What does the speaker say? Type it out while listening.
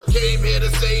Came here to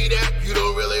say that you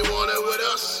don't really want it with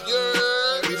us.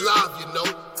 Yeah, we love you know.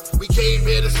 We came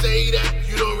here to say that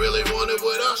you don't really want it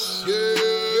with us.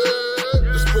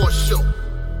 Yeah, the sports show.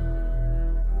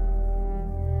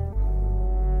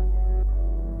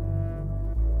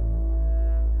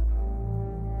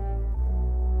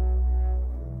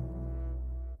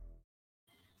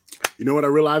 You know what I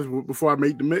realized before I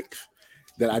made the mix?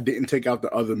 That I didn't take out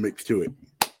the other mix to it.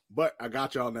 But I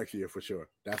got y'all next year for sure.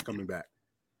 That's coming back.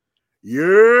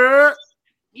 Yeah.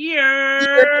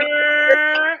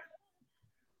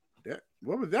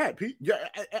 What was that, Pete? Yeah.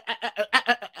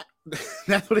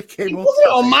 That's what it came on.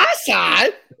 On my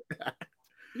side.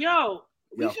 Yo,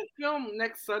 we should film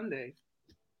next Sunday.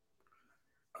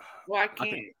 Well, I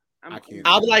can't. I can't.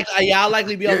 I'll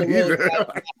likely be on the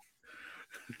road.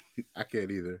 I can't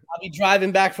either. I'll be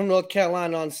driving back from North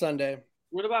Carolina on Sunday.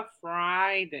 What about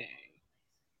Friday?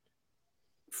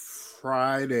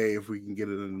 Friday, if we can get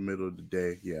it in the middle of the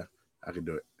day, yeah, I can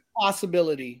do it.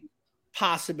 Possibility.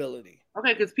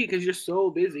 Okay, because you're so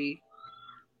busy.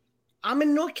 I'm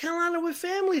in North Carolina with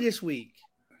family this week.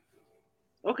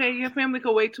 Okay, your family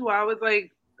could wait 2 hours,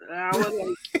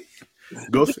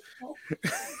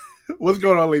 What's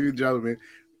going on, ladies and gentlemen?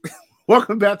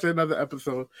 Welcome back to another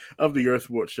episode of the Your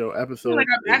Sports Show. I'm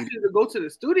asking you to go to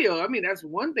the studio. I mean, that's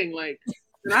one thing. I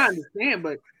understand,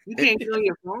 but you can't get on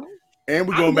your phone. And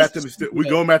we're going back to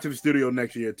the studio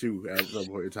next year too. At some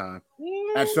point in time.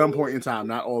 At some point in time,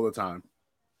 not all the time.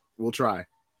 We'll try.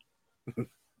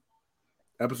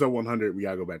 Episode 100, we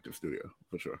gotta go back to the studio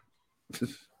for sure.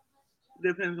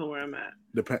 Depends on where I'm at.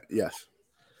 Yes.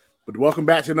 But welcome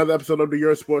back to another episode of the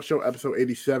Your Sports Show, episode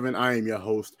 87. I am your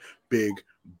host, Big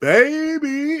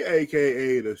Baby,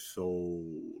 aka the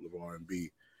soul of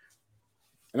R&B.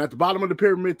 And at the bottom of the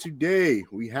pyramid today,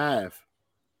 we have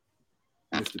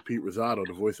Mr. Pete Rosado,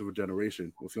 the voice of a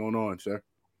generation. What's going on, sir?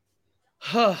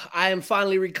 I am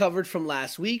finally recovered from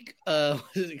last week. Was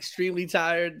extremely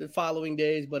tired the following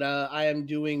days, but I am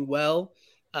doing well.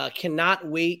 Cannot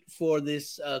wait for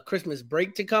this Christmas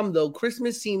break to come, though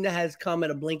Christmas seemed to has come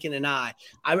at a blink in an eye.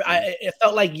 It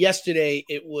felt like yesterday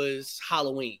it was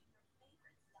Halloween,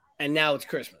 and now it's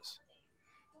Christmas.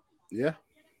 Yeah,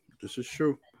 this is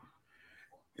true.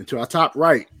 And to our top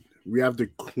right, we have the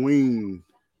queen,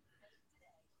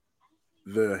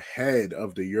 the head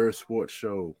of the Your Sports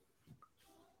Show,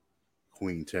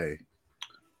 Queen Tay.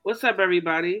 What's up,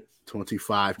 everybody?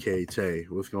 25K Tay.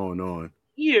 What's going on?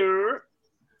 Here.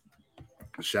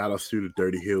 Shout out to the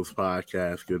Dirty Hills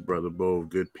podcast. Good brother Bo.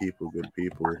 Good people.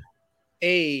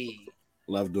 Hey.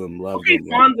 Love them. Okay,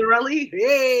 Fonzarelli.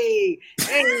 Hey.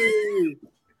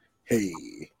 Hey.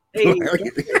 Did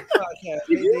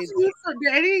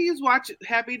any of you watch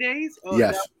Happy Days? Oh,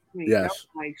 yes. That was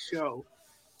my show.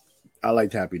 I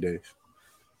liked Happy Days.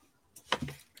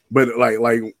 But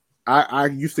I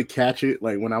used to catch it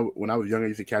when I was younger. I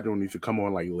used to catch it when it used to come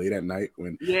on late at night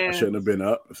when I shouldn't have been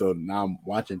up. So now I'm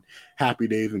watching Happy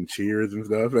Days and Cheers and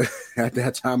stuff at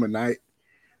that time of night.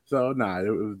 So it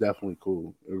was definitely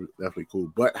cool.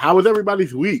 But how was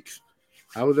everybody's weeks?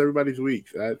 That's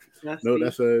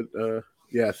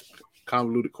a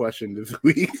convoluted question this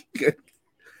week.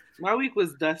 My week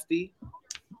was dusty.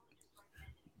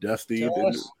 Dusty.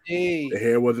 The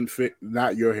hair wasn't fixed.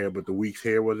 Not your hair, but the week's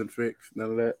hair wasn't fixed.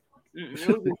 None of that. It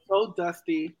was so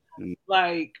dusty.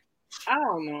 I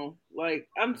don't know.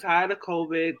 I'm tired of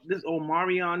COVID. This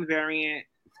Omarion variant.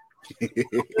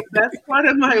 The best part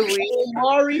of my week.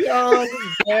 Omarion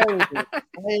variant. The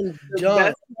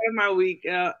best part of my week.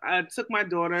 I took my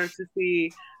daughter to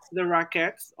see the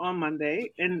Rockettes on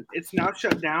Monday, and it's now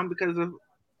shut down because of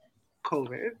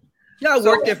COVID. Yeah, I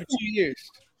worked there for 2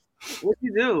 years. What did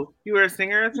you do? You were a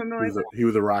singer or something like that? He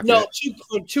was a rocker. No,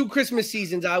 two Christmas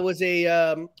seasons. I was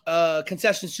a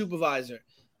concession supervisor.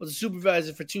 I was a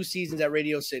supervisor for 2 seasons at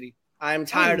Radio City. I am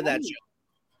tired of that show.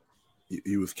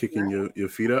 You was kicking your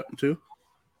feet up too?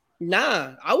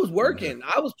 Nah, I was working.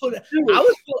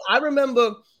 I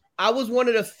remember I was one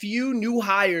of the few new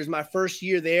hires my first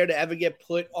year there to ever get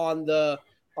put on the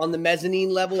mezzanine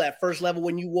level, that first level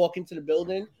when you walk into the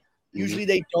building. Usually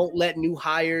they don't let new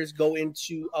hires go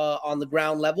into on the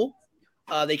ground level.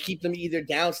 They keep them either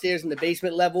downstairs in the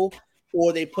basement level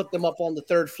or they put them up on the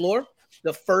 3rd floor.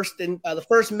 The first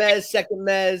mezz, second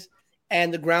mezz,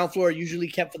 and the ground floor are usually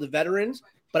kept for the veterans.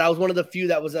 But I was one of the few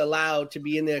that was allowed to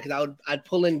be in there because I'd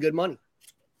pull in good money.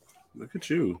 Look at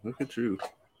you.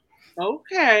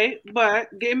 Okay, but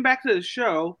getting back to the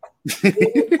show,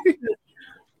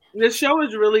 the show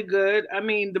is really good. I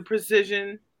mean, the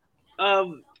precision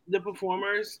of the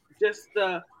performers, just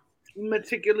the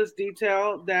meticulous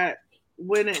detail that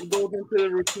when it goes into the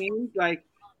routines,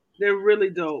 They're really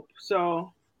dope.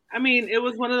 So, I mean, it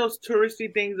was one of those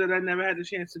touristy things that I never had the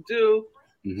chance to do.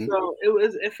 Mhm. So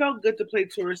it felt good to play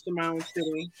tourist in my own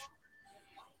city.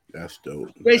 That's dope.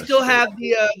 They That's still dope.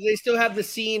 have the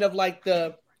scene of like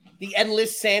the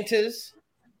endless Santas.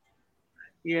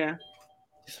 Yeah.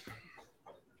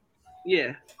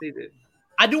 Yeah, they did.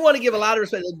 I do want to give a lot of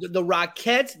respect. The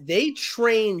Rockettes, they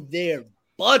train their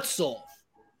butts off.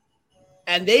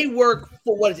 And they work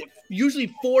for, what is it, usually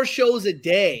 4 shows a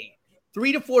day,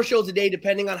 3 to 4 shows a day,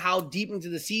 depending on how deep into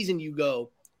the season you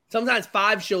go. Sometimes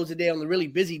 5 shows a day on the really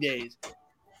busy days.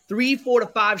 3, 4 to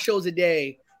 5 shows a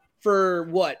day for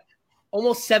what?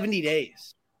 Almost 70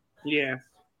 days. Yeah.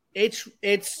 It's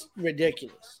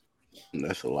ridiculous.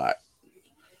 That's a lot.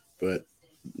 But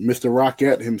Mr.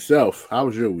 Rocket himself, how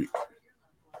was your week?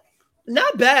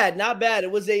 Not bad, not bad.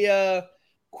 It was a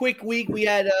quick week. We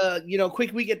had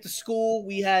quick week at the school.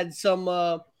 We had some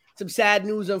sad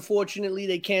news. Unfortunately,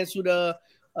 they canceled a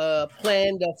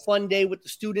planned fun day with the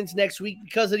students next week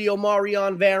because of the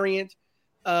Omarion variant.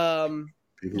 So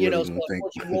unfortunately,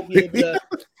 we won't be able to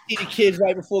see the kids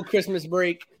right before Christmas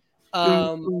break.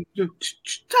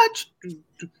 Touch.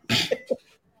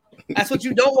 That's what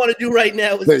you don't want to do right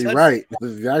now. You're right.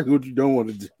 That's exactly what you don't want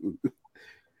to do.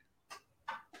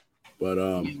 But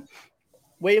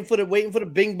waiting for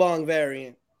the Bing Bong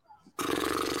variant.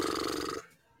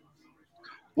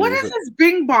 What is this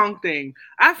Bing Bong thing?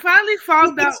 I finally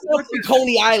found out what the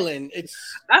Coney Island.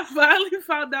 I finally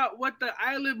found out what the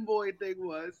Island Boy thing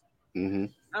was. Mm-hmm.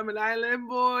 I'm an Island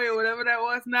Boy or whatever that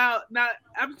was. Now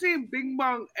I'm seeing Bing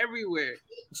Bong everywhere.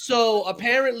 So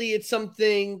apparently it's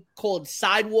something called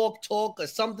Sidewalk Talk or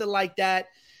something like that.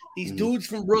 These dudes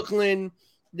from Brooklyn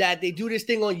that they do this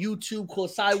thing on YouTube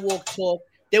called Sidewalk Talk.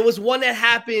 There was one that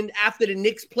happened after the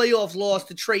Knicks playoffs loss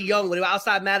to Trae Young when they were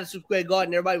outside Madison Square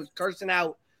Garden. Everybody was cursing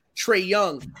out Trae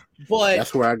Young. But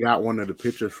that's where I got one of the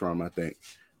pictures from, I think.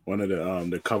 One of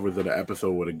the covers of the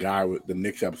episode where the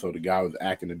Knicks episode, the guy was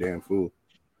acting a damn fool.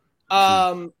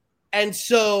 And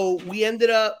so we ended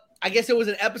up, I guess it was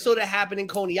an episode that happened in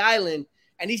Coney Island,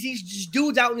 and he sees just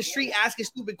dudes out in the street asking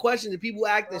stupid questions and people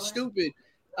acting stupid.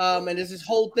 And there's this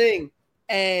whole thing.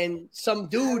 And some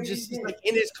dude just like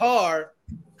in his car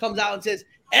comes out and says,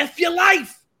 "F your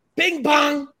life, Bing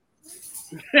Bong."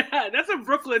 That's a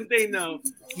Brooklyn thing, though.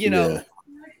 And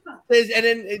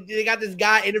then they got this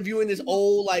guy interviewing this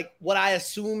old, like what I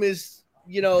assume is,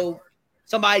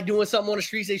 somebody doing something on the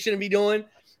streets they shouldn't be doing.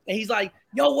 And he's like,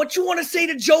 "Yo, what you want to say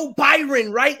to Joe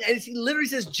Byron, right?" And he literally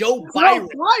says Joe Byron.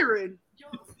 Byron.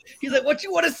 He's like, "What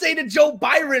you want to say to Joe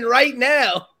Byron right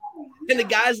now?" And the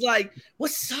guy's like,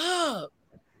 "What's up?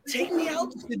 Take me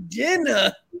out to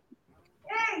dinner."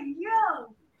 Hey,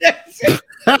 yo. That's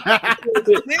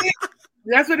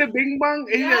what the Bing Bong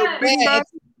is. Yeah. Bing Bong.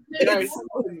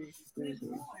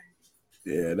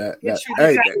 Yeah,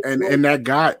 hey, and that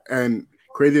guy, and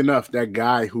crazy enough, that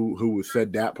guy who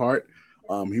said that part,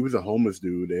 he was a homeless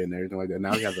dude and everything like that.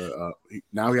 Now he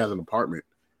has an apartment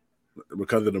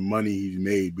because of the money he's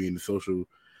made being the social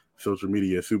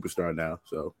media superstar now.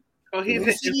 So, see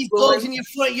these dogs in your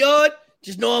front yard?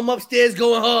 Just know I'm upstairs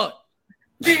going hard.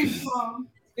 All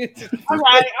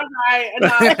right.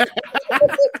 Enough.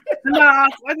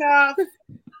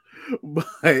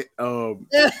 But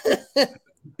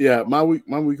yeah, my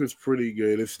week was pretty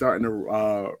good. It's starting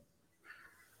to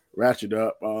ratchet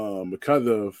up because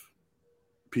of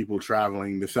people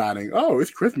traveling, deciding, oh, it's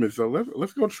Christmas, so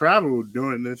let's go travel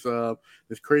during this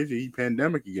crazy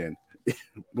pandemic again.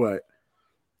 But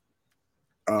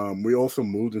we also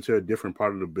moved into a different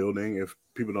part of the building. If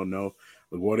people don't know,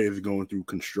 LaGuardia is going through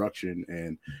construction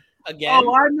and again.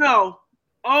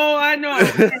 Oh, I know.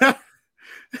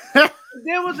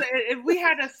 If we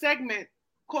had a segment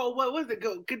called, what was it?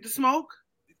 Go get the smoke.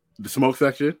 The smoke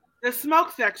section. The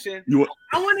smoke section.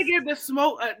 I want to give the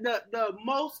smoke the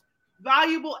most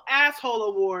valuable asshole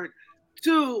award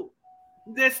to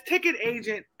this ticket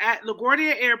agent at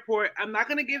LaGuardia Airport. I'm not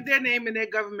going to give their name and their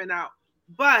government out,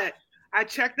 but I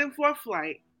checked them for a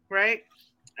flight. Right.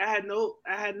 I had no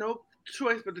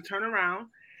choice but to turn around,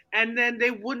 and then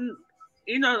they wouldn't.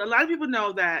 A lot of people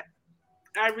know that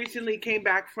I recently came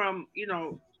back from,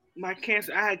 my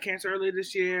cancer. I had cancer earlier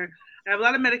this year. I have a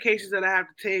lot of medications that I have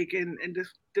to take and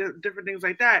just different things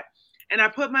like that. And I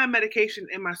put my medication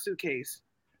in my suitcase.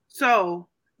 So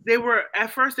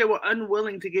at first they were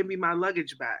unwilling to give me my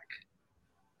luggage back.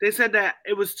 They said that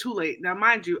it was too late. Now,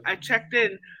 mind you, I checked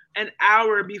in an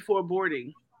hour before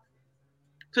boarding.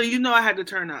 So I had to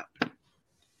turn up.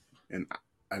 And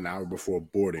an hour before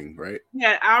boarding, right?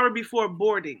 Yeah, an hour before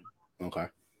boarding. Okay.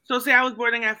 So say I was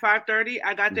boarding at 5:30,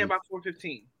 I got there about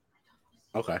 4:15.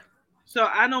 Okay. So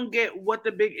I don't get what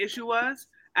the big issue was.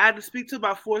 I had to speak to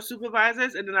about 4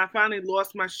 supervisors, and then I finally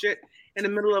lost my shit in the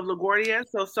middle of LaGuardia.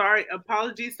 So sorry,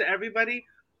 apologies to everybody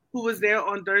who was there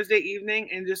on Thursday evening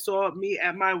and just saw me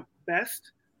at my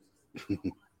best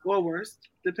or worst,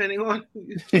 depending on.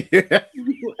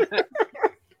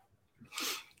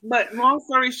 But long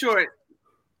story short,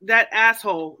 that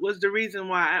asshole was the reason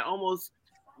why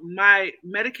my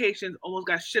medications almost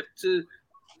got shipped to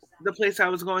the place I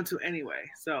was going to anyway.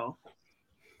 So,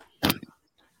 all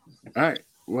right.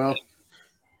 Well,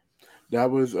 that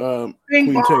was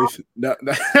Queen Chase. That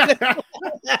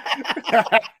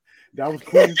was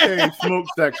Queen Chase smoke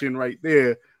section right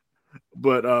there.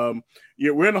 But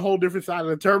yeah, we're in a whole different side of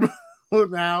the terminal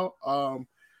now.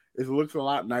 It looks a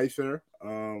lot nicer.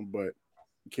 But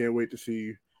can't wait to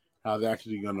see how it's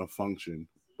actually gonna function.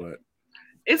 But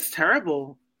it's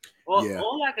terrible. Well,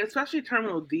 especially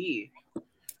Terminal D.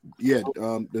 Yeah,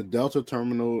 the Delta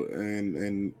terminal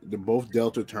and the both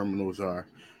Delta terminals are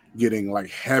getting like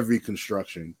heavy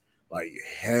construction, like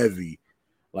heavy,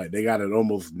 like they got to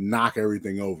almost knock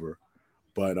everything over.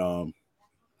 But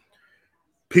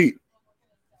Pete,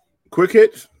 quick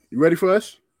hits, you ready for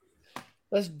us?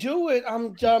 Let's do it.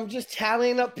 I'm just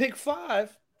tallying up pick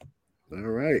 5. All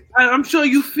right. I'm sure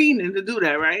you fiending to do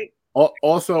that, right?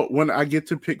 Also, when I get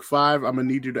to pick 5, I'm gonna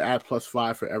need you to add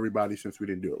 +5 for everybody since we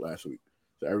didn't do it last week.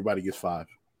 So everybody gets 5.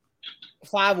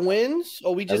 5 wins,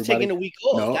 or we just taking a week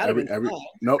off?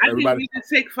 No, everybody. We just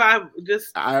take 5.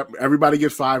 Everybody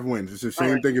gets 5 wins. It's the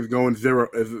same thing as going 0.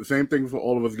 It's the same thing for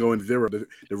all of us going 0. The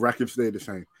record stayed the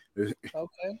same.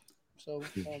 Okay, so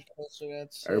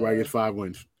that's everybody gets 5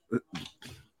 wins.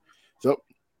 So,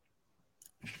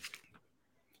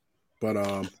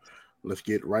 but let's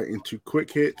get right into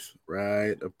quick hits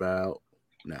right about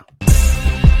now.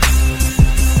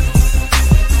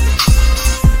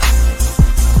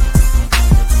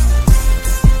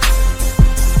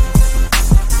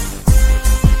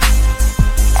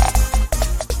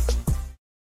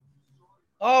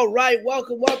 All right,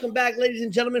 welcome back, ladies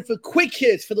and gentlemen, for Quick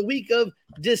Hits for the week of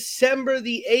December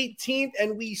the 18th.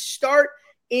 And we start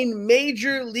in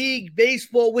Major League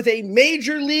Baseball with a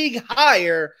Major League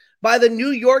hire by the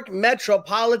New York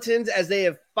Metropolitans as they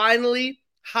have finally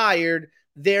hired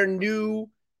their new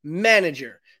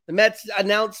manager. The Mets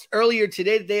announced earlier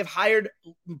today that they have hired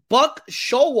Buck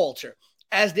Showalter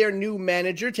as their new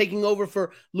manager, taking over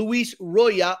for Luis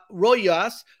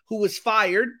Rojas, who was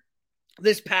fired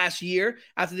this past year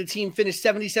after the team finished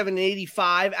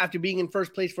 77-85 after being in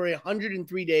first place for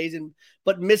 103 days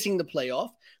but missing the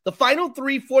playoff. The final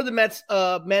 3 for the Mets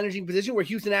managing position were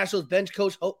Houston Astros bench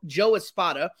coach Joe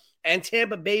Espada and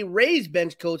Tampa Bay Rays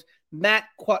bench coach Matt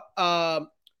Quatraro.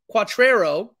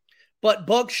 But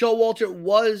Buck Showalter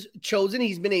was chosen.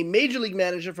 He's been a major league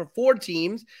manager for 4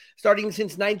 teams, starting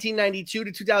since 1992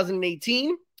 to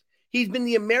 2018. He's been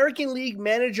the American League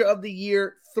Manager of the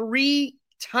Year 3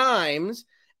 times,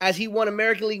 as he won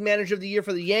American League Manager of the Year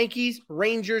for the Yankees,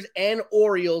 Rangers, and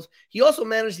Orioles. He also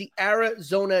managed the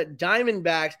Arizona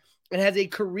Diamondbacks and has a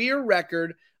career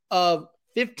record of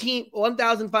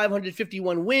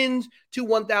 1,551 wins to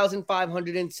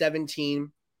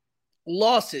 1,517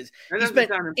 losses. That doesn't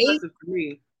sound impressive to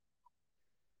me.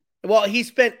 Well, he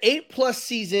spent 8+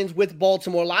 seasons with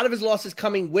Baltimore. A lot of his losses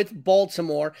coming with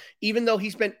Baltimore. Even though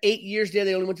he spent 8 years there,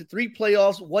 they only went to 3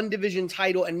 playoffs, 1 division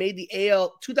title, and made the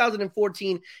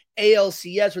 2014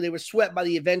 ALCS, where they were swept by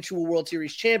the eventual World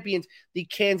Series champions, the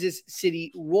Kansas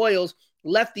City Royals.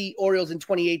 Left the Orioles in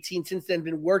 2018. Since then,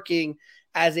 been working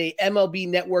as a MLB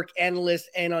Network analyst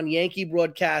and on Yankee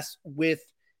broadcasts with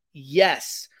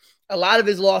Yes. A lot of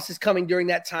his losses coming during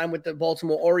that time with the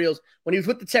Baltimore Orioles. When he was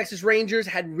with the Texas Rangers,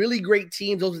 had really great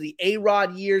teams. Those are the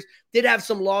A-Rod years. Did have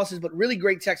some losses, but really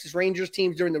great Texas Rangers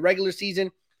teams during the regular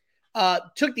season.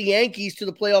 Took the Yankees to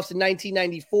the playoffs in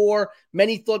 1994.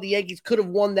 Many thought the Yankees could have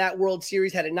won that World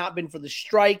Series had it not been for the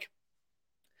strike.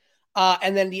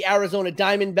 And then the Arizona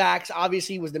Diamondbacks,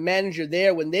 obviously, was the manager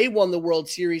there when they won the World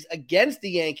Series against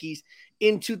the Yankees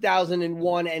in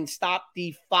 2001 and stopped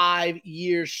the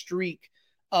 5-year streak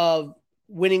of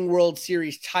winning World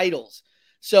Series titles.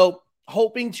 So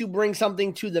hoping to bring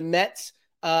something to the Mets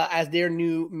as their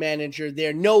new manager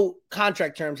there. No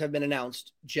contract terms have been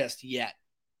announced just yet.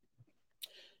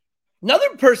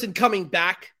 Another person coming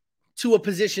back to a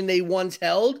position they once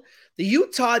held, the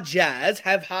Utah Jazz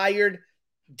have hired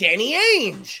Danny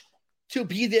Ainge to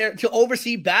be there to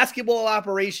oversee basketball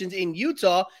operations in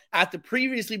Utah after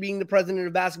previously being the president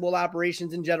of basketball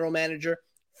operations and general manager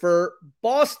for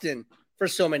Boston for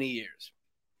so many years.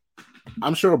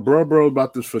 I'm sure bro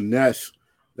about this finesse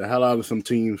the hell out of some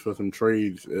teams for some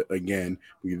trades again.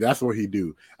 That's what he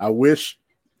do. I wish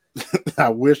I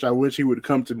wish he would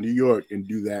come to New York and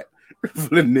do that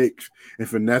for the Knicks and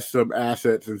finesse some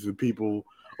assets and some people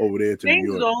over there to New York.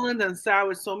 James Dolan done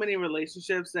soured so many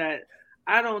relationships that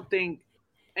I don't think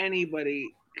anybody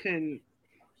who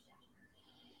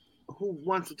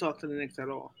wants to talk to the Knicks at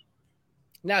all.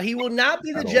 Now, he will not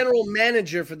be the general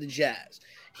manager for the Jazz.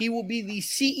 He will be the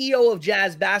CEO of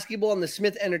Jazz Basketball and the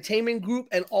Smith Entertainment Group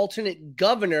and alternate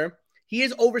governor. He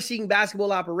is overseeing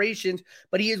basketball operations,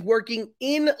 but he is working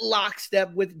in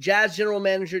lockstep with Jazz general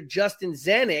manager Justin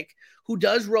Zanuck, who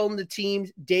does roam the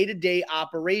team's day-to-day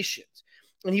operations.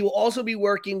 And he will also be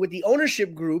working with the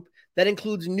ownership group that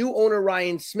includes new owner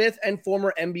Ryan Smith and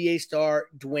former NBA star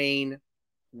Dwayne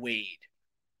Wade.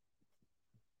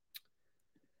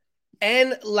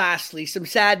 And lastly, some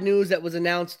sad news that was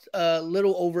announced a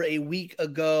little over a week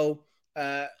ago.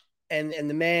 And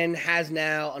the man has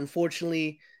now,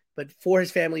 unfortunately, but for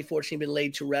his family, fortunately, been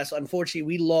laid to rest. Unfortunately,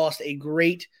 we lost a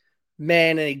great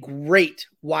man and a great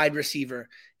wide receiver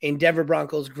in Denver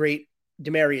Broncos great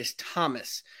Demaryius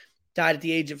Thomas. Died at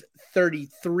the age of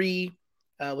 33.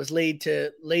 Was laid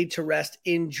to rest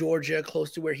in Georgia,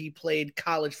 close to where he played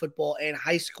college football and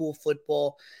high school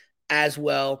football as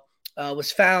well.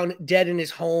 Was found dead in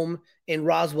his home in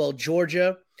Roswell,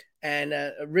 Georgia. And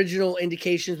original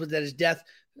indications was that his death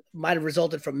might have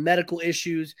resulted from medical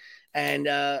issues. And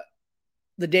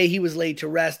the day he was laid to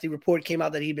rest, the report came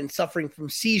out that he'd been suffering from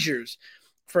seizures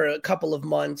for a couple of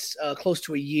months, close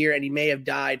to a year, and he may have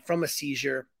died from a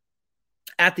seizure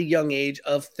at the young age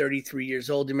of 33 years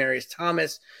old. Demaryius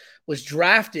Thomas was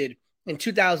drafted in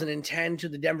 2010 to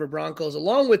the Denver Broncos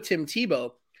along with Tim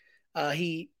Tebow.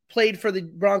 He played for the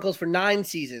Broncos for 9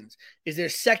 seasons, is their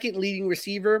second leading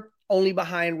receiver, only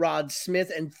behind Rod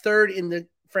Smith, and third in the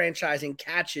franchise in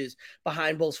catches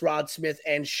behind both Rod Smith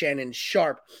and Shannon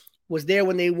Sharp. Was there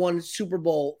when they won Super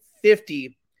Bowl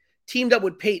 50, teamed up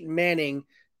with Peyton Manning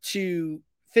to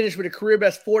finish with a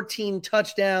career-best 14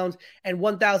 touchdowns and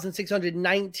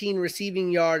 1,619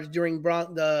 receiving yards during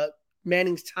the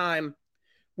Manning's time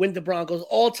with the Broncos.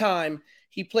 All-time,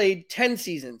 he played 10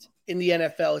 seasons in the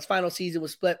NFL. His final season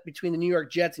was split between the New York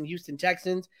Jets and Houston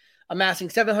Texans, amassing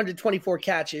 724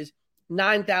 catches,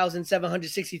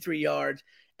 9,763 yards,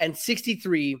 and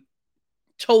 63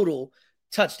 total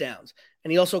touchdowns.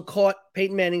 And he also caught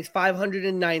Peyton Manning's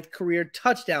 509th career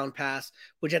touchdown pass,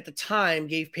 which at the time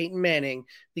gave Peyton Manning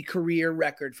the career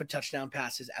record for touchdown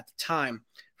passes at the time.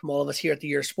 From all of us here at the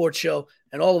Year Sports Show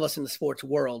and all of us in the sports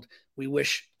world, we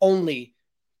wish only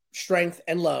strength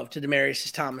and love to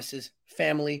Demaryius Thomas's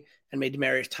family, and may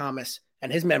Demaryius Thomas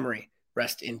and his memory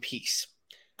rest in peace.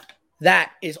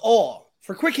 That is all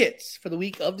for Quick Hits for the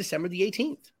week of December the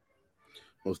 18th.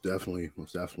 Most definitely.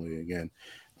 Again,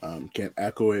 can't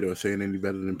echo it or say it any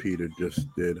better than Peter just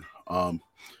did.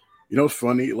 It's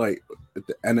funny, like at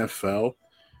the NFL,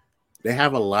 they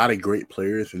have a lot of great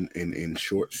players in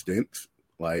short stints.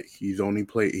 Like he only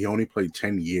played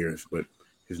 10 years, but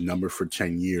his number for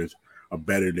 10 years are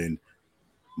better than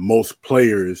most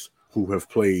players who have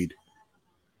played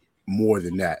more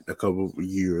than that, a couple of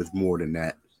years more than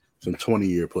that, some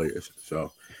 20-year players.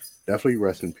 So definitely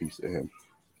rest in peace to him.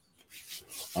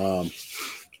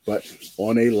 But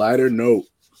on a lighter note,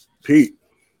 Pete.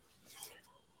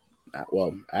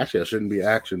 Well, actually, I shouldn't be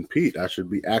asking Pete. I should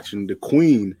be asking the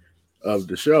queen of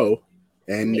the show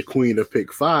and the queen of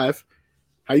Pick 5.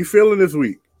 How you feeling this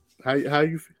week? How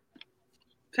you?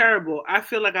 Terrible. I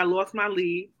feel like I lost my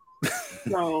lead.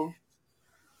 So,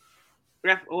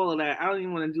 ref all of that. I don't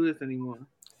even want to do this anymore.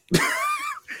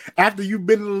 After you've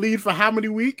been in the lead for how many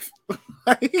weeks?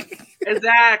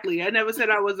 Exactly. I never said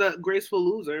I was a graceful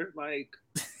loser. Like,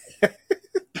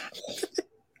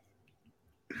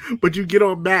 but you get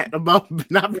on Matt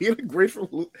about not being a graceful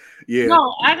loser. Yeah.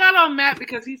 No, I got on Matt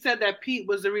because he said that Pete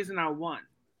was the reason I won.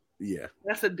 Yeah.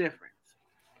 That's a difference.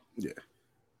 Yeah.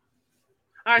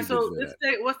 All right, so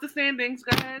what's the standings?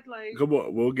 Go ahead. Like, come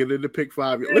on, we'll get into Pick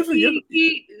 5. Listen,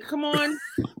 Pete, come on.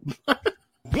 1,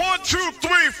 2, 3,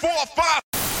 4, 5.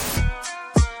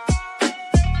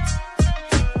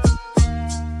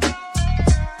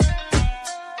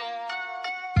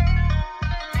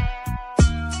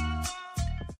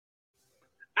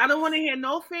 I don't want to hear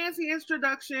no fancy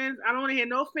introductions. I don't want to hear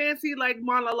no fancy like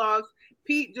monologues.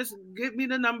 Pete, just give me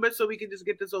the numbers so we can just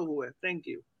get this over with. Thank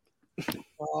you.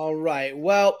 All right.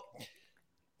 Well,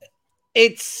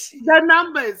 it's the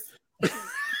numbers.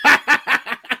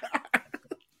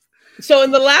 So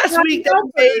in the last week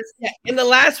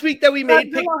that we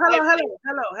made,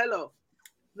 hello.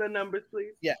 The numbers,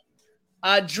 please. Yeah.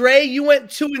 Dre, you went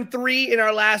 2-3 in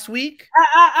our last week.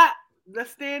 The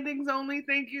standings only.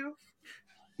 Thank you.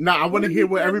 No, I want to hear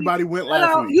where everybody went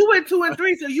last week. You went 2 and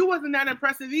 3, so you wasn't that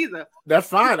impressive either. That's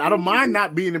fine. I don't mind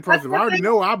not being impressive. I already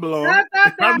know where I belong.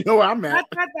 I know where I'm at.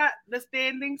 The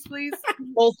standings, please.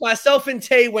 Both myself and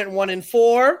Tay went 1 and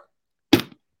 4.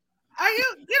 Are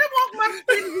you get him off my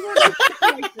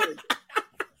screen?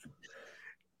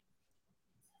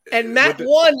 And Matt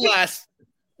won last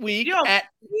week.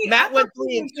 Matt went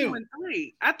 3 and 2.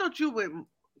 I thought you went.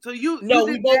 So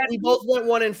we both went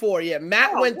 1 and 4. Yeah,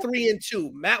 Matt went 3 and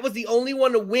 2. Matt was the only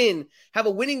one to have a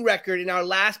winning record in our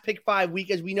last pick 5 week.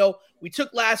 As we know, we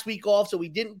took last week off, so we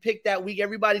didn't pick that week.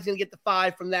 Everybody's gonna get the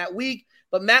 5 from that week.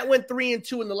 But Matt went 3 and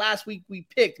 2 in the last week we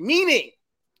picked, meaning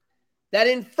that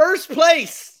in first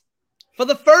place for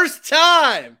the first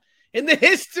time in the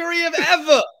history of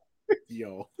ever,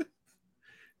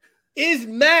 is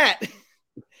Matt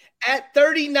at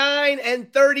 39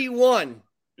 and 31.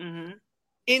 Mm-hmm.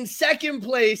 In second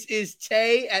place is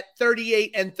Tay at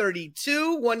 38 and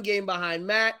 32, 1 game behind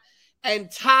Matt.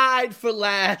 And tied for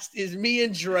last is me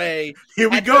and Dre. Here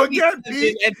we go again,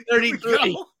 Pete. At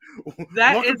 33.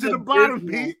 Welcome to the bottom,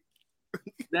 Pete.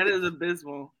 That is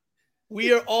abysmal.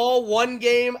 We are all 1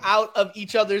 game out of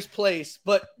each other's place.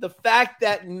 But the fact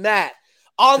that Matt,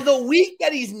 on the week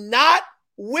that he's not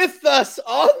with us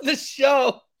on the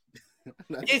show,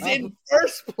 is in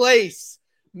first place.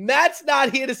 Matt's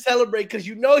not here to celebrate because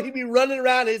you know he'd be running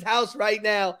around his house right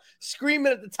now,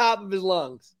 screaming at the top of his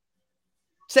lungs,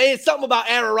 saying something about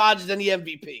Aaron Rodgers and the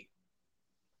MVP.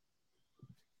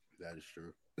 That is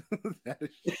true. That is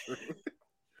true.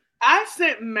 I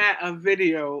sent Matt a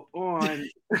video on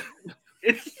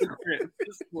Instagram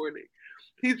this morning.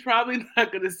 He's probably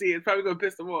not going to see it. It's probably going to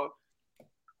piss him off.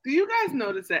 Do you guys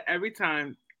notice that every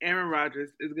time Aaron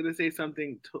Rodgers is going to say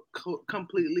something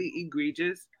completely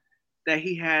egregious, that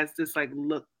he has this like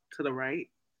look to the right?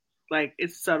 Like,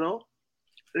 it's subtle,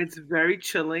 it's very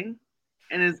chilling,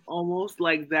 and it's almost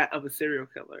like that of a serial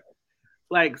killer.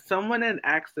 Like, someone had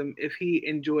asked him if he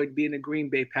enjoyed being a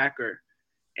Green Bay Packer,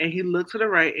 and he looked to the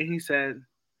right and he said,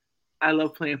 "I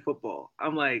love playing football."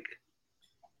 I'm like,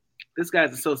 this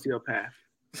guy's a sociopath.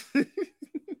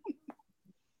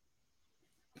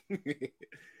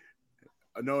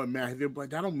 I know, man. They're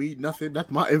like, that don't mean nothing.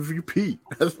 That's my MVP.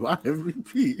 That's my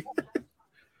MVP.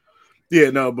 Yeah,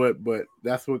 no, but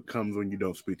that's what comes when you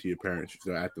don't speak to your parents. You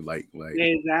start acting like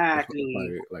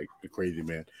exactly like a crazy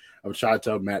man. I was trying to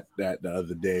tell Matt that the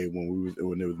other day when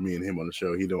it was me and him on the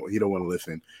show. He don't want to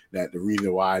listen. That the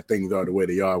reason why things are the way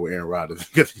they are with Aaron Rodgers is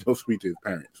because he don't speak to his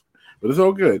parents. But it's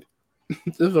all good.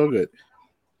 It's all good.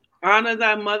 Honor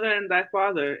thy mother and thy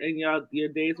father, and your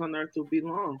days on earth will be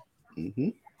long. Mm-hmm.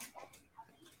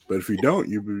 But if you don't,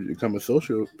 you become a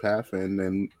sociopath and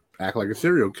then act like a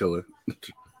serial killer.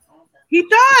 He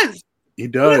does. He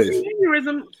does.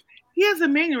 He has the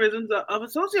mannerisms of a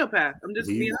sociopath. I'm just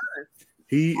being honest.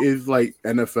 He is like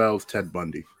NFL's Ted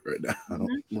Bundy right now.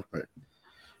 Mm-hmm. Right.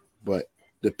 But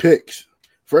the picks.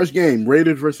 First game,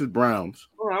 Raiders versus Browns.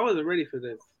 Oh, I wasn't ready for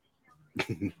this.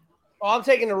 I'm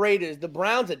taking the Raiders. The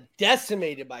Browns are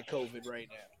decimated by COVID right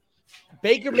now.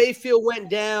 Baker Mayfield went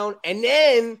down, and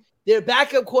then their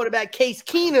backup quarterback, Case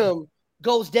Keenum,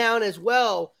 goes down as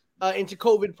well into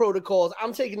COVID protocols.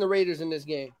 I'm taking the Raiders in this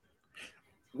game.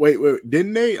 Wait.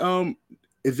 Didn't they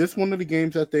is this one of the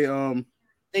games that they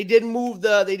did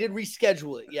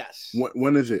reschedule it, yes.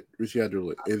 When is it?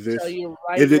 Reschedule it. Is this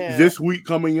it this week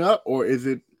coming up, or is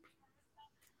it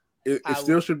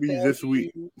still should be this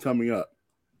week coming up?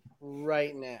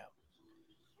 Right now.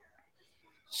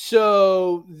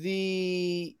 So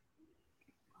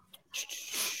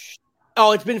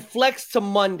it's been flexed to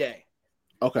Monday.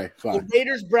 Okay, fine. The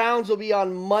Raiders Browns will be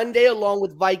on Monday along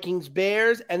with Vikings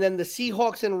Bears, and then the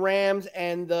Seahawks and Rams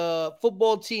and the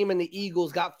football team and the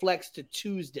Eagles got flexed to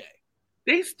Tuesday.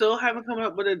 They still haven't come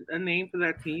up with a name for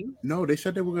that team? No, they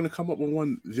said they were going to come up with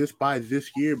one just by this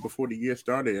year before the year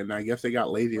started, and I guess they got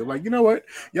lazy. They're like, you know what?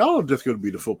 Y'all are just going to be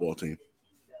the football team.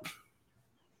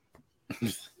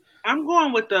 I'm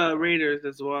going with the Raiders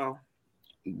as well.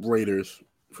 Raiders,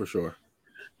 for sure.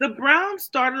 The Browns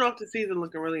started off the season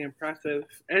looking really impressive,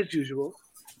 as usual.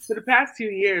 For the past few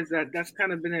years, that's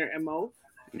kind of been their MO.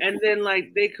 And then,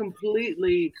 like, they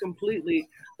completely,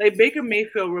 like, Baker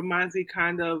Mayfield reminds me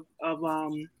kind of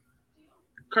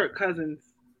Kirk Cousins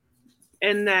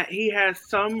in that he has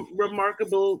some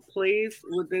remarkable plays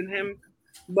within him,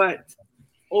 but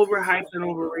overhyped and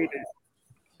overrated.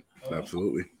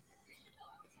 Absolutely.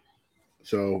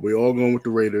 So we're all going with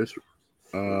the Raiders.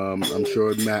 I'm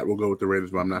sure Matt will go with the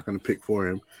Raiders, but I'm not going to pick for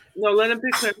him. No, let him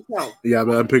pick for himself. Yeah,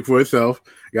 let him pick for himself.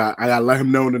 I got to let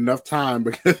him know in enough time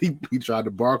because he tried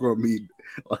to bark on me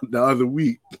the other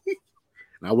week.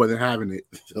 And I wasn't having it.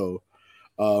 So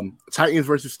Titans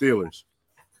versus Steelers.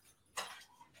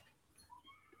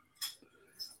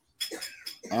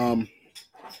 I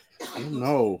don't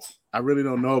know. I really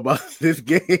don't know about this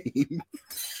game.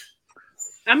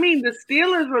 I mean, the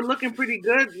Steelers were looking pretty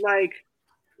good like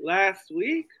last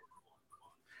week.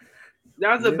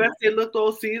 That was the best they looked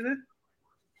all season.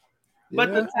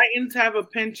 But the Titans have a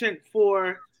penchant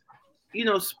for,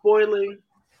 spoiling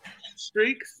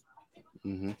streaks.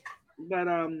 Mm-hmm. But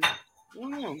I don't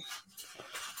know.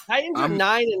 Titans are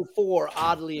 9-4,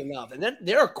 oddly enough, and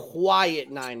they're a quiet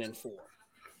 9-4.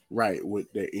 Right,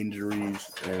 with their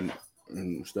injuries and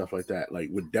stuff like that. Like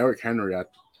with Derrick Henry, I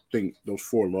think those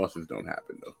 4 losses don't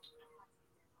happen though.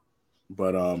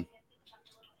 But I'm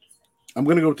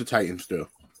gonna go with the Titans still.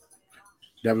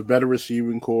 They have a better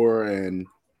receiving core, and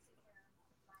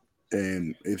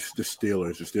it's the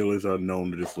Steelers. The Steelers are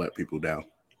known to just let people down.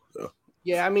 So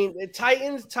yeah, I mean the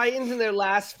Titans in their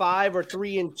last 5 are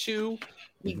 3-2.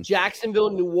 Beat Jacksonville,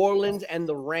 New Orleans, and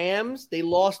the Rams. They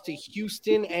lost to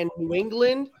Houston and New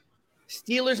England.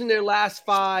 Steelers in their last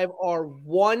 5 are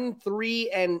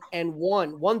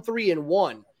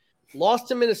 1-3-1. Lost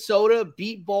to Minnesota,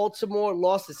 beat Baltimore,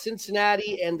 lost to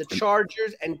Cincinnati and the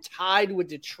Chargers, and tied with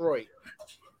Detroit.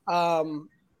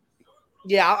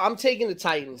 Yeah, I'm taking the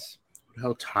Titans.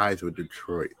 How ties with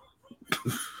Detroit?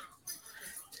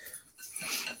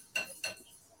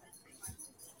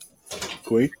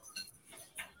 Queen?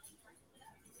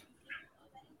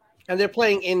 And they're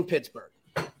playing in Pittsburgh.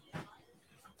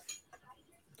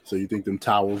 So you think them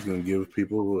towels gonna give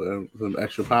people some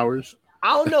extra powers?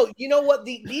 I don't know. You know what?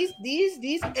 These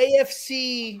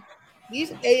AFC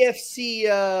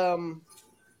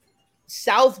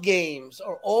South games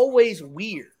are always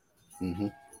weird. Mm-hmm.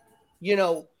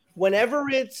 Whenever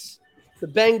it's the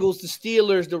Bengals, the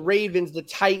Steelers, the Ravens, the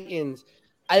Titans,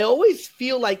 I always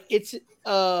feel like it's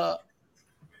a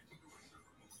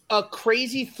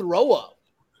crazy throw up.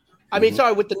 I mean,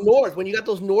 sorry, with the North, when you got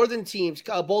those northern teams,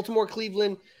 Baltimore,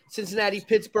 Cleveland, Cincinnati,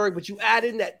 Pittsburgh, but you add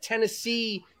in that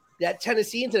Tennessee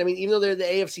into it. I mean, even though they're the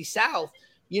AFC South,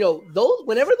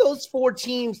 whenever those 5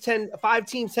 teams tend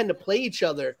to play each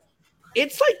other,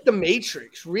 it's like the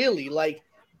Matrix, really. Like,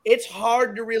 it's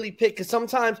hard to really pick because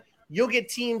sometimes you'll get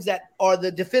teams that are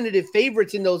the definitive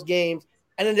favorites in those games,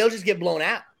 and then they'll just get blown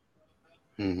out.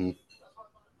 Mm-hmm.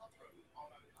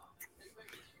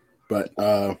 But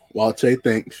while Tay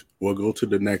thinks, we'll go to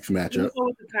the next matchup. We'll go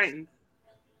with the Titans.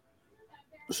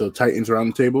 So Titans are on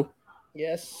the table?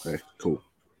 Yes. Okay, cool.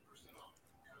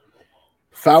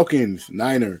 Falcons,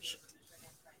 Niners.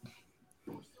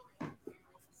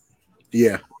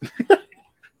 Yeah.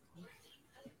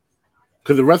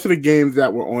 Because the rest of the games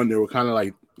that were on there were kind of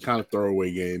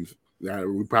throwaway games.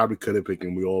 We probably could have picked,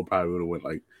 and we all probably would have went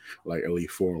like at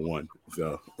least 4-1.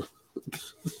 So,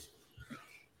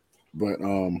 but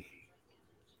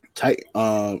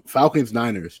Falcons,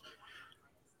 Niners.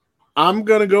 I'm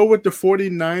gonna go with the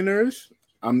 49ers.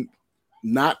 I'm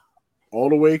not all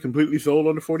the way completely sold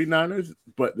on the 49ers,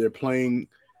 but they're playing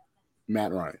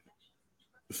Matt Ryan.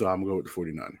 So I'm going to go with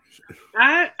the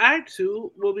 49ers. I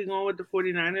too will be going with the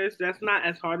 49ers. That's not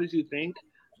as hard as you think.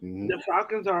 Mm-hmm. The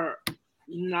Falcons are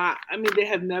not. I mean, they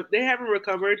haven't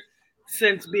recovered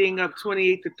since being up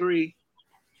 28-3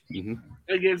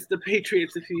 against the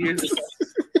Patriots a few years ago.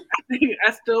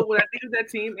 When I think of that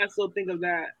team, I still think of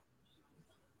that.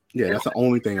 Yeah, that's the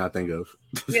only thing I think of.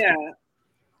 Yeah,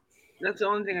 that's the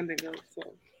only thing I think of.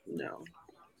 So no.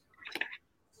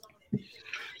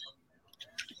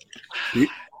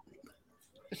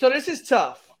 So this is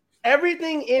tough.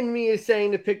 Everything in me is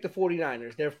saying to pick the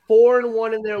 49ers. They're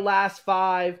 4-1 in their last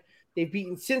 5. They've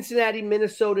beaten Cincinnati,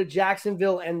 Minnesota,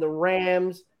 Jacksonville, and the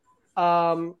Rams.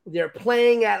 They're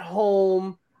playing at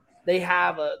home. They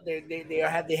have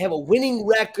a winning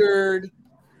record.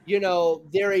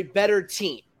 They're a better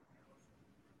team.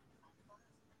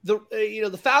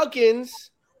 The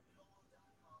Falcons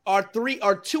are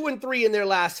 2-3 in their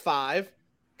last 5.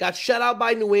 Got shut out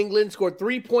by New England, scored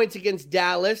 3 points against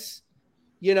Dallas,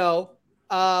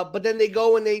 but then they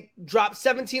go and they drop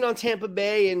 17 on Tampa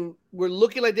Bay, and we're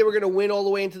looking like they were going to win all the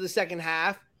way into the second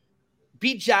half.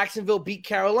 Beat Jacksonville, beat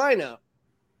Carolina.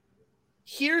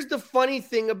 Here's the funny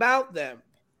thing about them.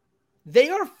 They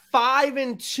are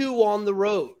 5-2 on the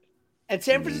road, and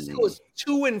San Francisco is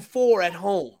 2-4 at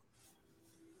home.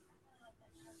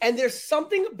 And there's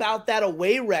something about that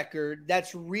away record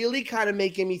that's really kind of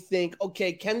making me think,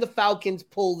 okay, can the Falcons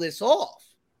pull this off?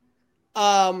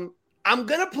 I'm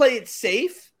going to play it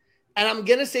safe, and I'm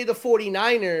going to say the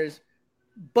 49ers,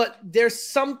 but there's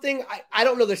something, I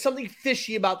don't know, there's something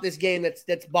fishy about this game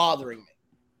that's bothering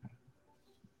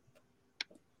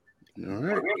me. All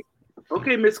right.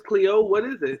 Okay, Miss Cleo, what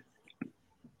is it?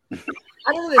 I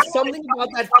don't know. There's something about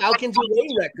that Falcons away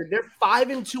record. They're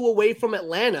 5-2 away from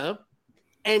Atlanta,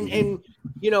 and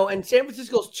San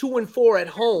Francisco's 2-4 at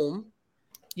home.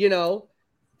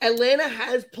 Atlanta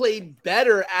has played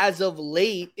better as of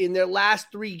late in their last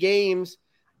 3 games.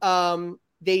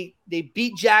 They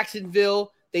beat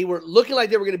Jacksonville. They were looking like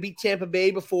they were going to beat Tampa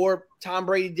Bay before Tom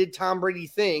Brady did Tom Brady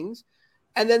things,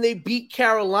 and then they beat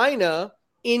Carolina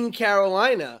in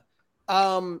Carolina.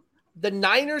 The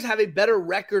Niners have a better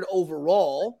record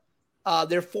overall.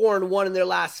 They're 4-1 in their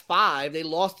last 5. They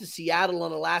lost to Seattle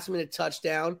on a last-minute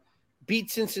touchdown,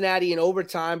 beat Cincinnati in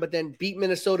overtime, but then beat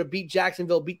Minnesota, beat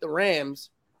Jacksonville, beat the Rams.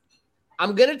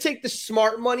 I'm going to take the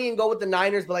smart money and go with the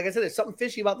Niners, but like I said, there's something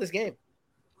fishy about this game.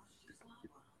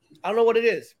 I don't know what it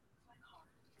is.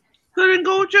 So then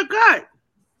go with your gut.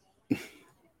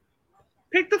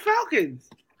 Pick the Falcons.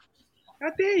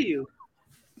 How dare you?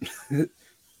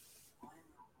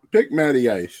 Pick Matty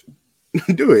Ice.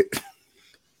 Do it.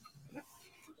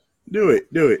 Do it.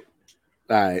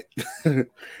 All right.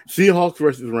 Seahawks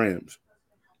versus Rams.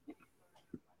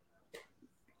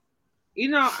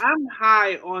 I'm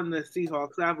high on the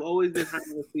Seahawks. I've always been high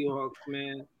on the Seahawks,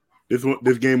 man.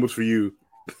 This game was for you.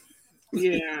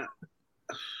 Yeah.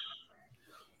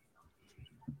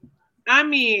 I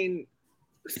mean,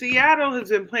 Seattle has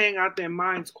been playing out their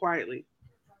minds quietly.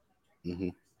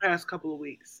 Past couple of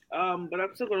weeks. But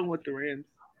I'm still going with the Rams.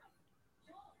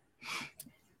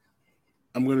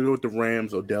 I'm going to go with the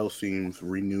Rams. Odell seems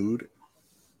renewed.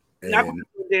 Not because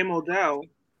of damn Odell.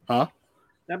 Huh?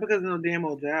 Not because of no damn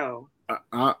Odell.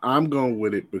 I'm going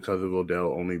with it because of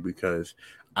Odell, only because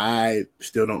I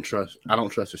still don't trust. I don't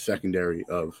trust the secondary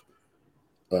of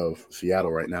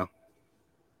Seattle right now.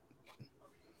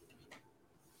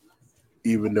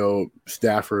 Even though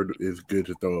Stafford is good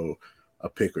to throw a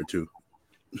pick or two.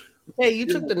 Hey, you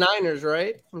took the Niners,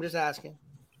 right? I'm just asking.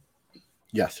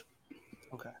 Yes.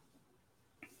 Okay.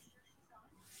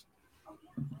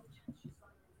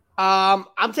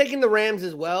 I'm taking the Rams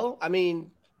as well. I mean,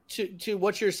 to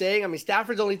what you're saying, I mean,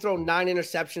 Stafford's only thrown 9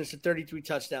 interceptions to 33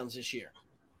 touchdowns this year.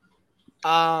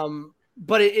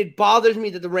 But it bothers me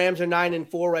that the Rams are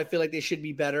 9-4. I feel like they should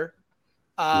be better.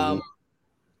 The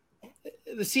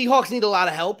Seahawks need a lot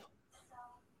of help.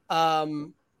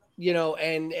 And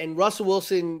Russell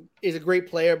Wilson is a great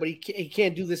player, but he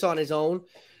can't do this on his own.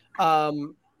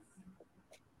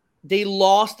 They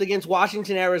lost against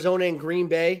Washington, Arizona, and Green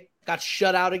Bay. Got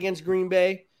shut out against Green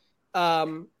Bay.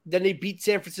 Then they beat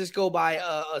San Francisco by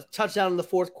a touchdown in the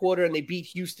fourth quarter, and they beat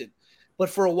Houston. But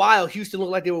for a while, Houston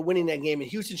looked like they were winning that game, and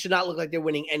Houston should not look like they're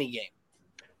winning any game.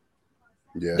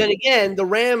 Yeah. Then again, the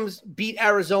Rams beat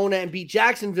Arizona and beat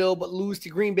Jacksonville, but lose to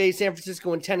Green Bay, San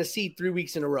Francisco, and Tennessee 3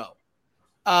 weeks in a row.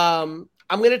 I'm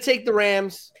going to take the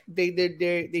Rams.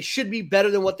 They should be better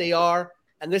than what they are,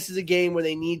 and this is a game where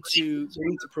they need to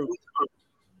prove it.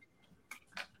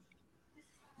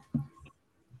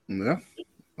 Yeah.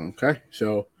 Okay.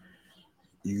 So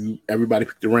everybody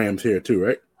picked the Rams here too,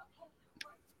 right?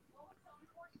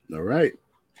 All right.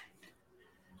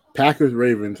 Packers,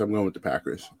 Ravens. I'm going with the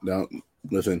Packers. Now,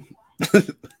 listen.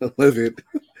 Listen.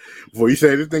 Before you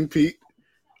say anything, Pete,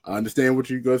 I understand what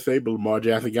you're going to say, but Lamar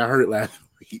Jackson got hurt last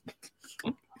week.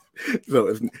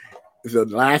 So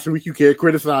last week you can't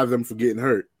criticize them for getting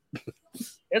hurt.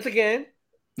 Yes, again.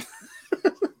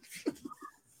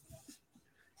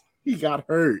 He got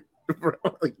hurt. Bro,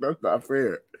 like, that's not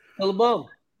fair. Still a bum.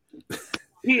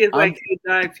 He is like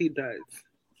he dies.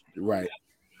 Right.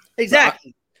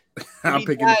 Exactly. I'm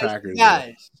picking the Packers.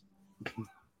 Guys.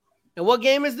 And what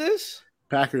game is this?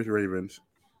 Packers, Ravens.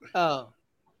 Oh.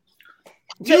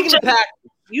 I'm taking the Packers.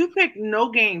 You picked no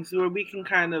games where we can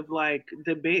kind of like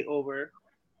debate over.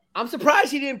 I'm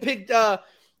surprised he didn't pick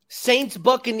Saints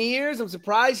Buccaneers. I'm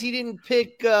surprised he didn't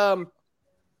pick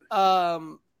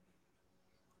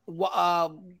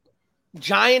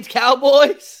Giants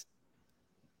Cowboys.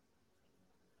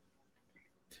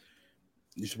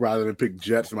 You should rather than pick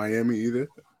Jets Miami either.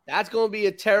 That's going to be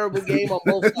a terrible game on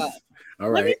both sides. All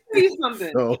right. Let me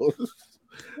tell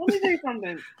you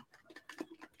something.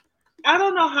 I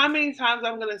don't know how many times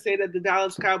I'm going to say that the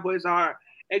Dallas Cowboys are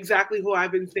exactly who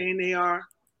I've been saying they are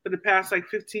for the past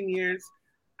 15 years.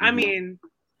 Mm-hmm. I mean,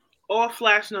 all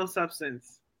flash, no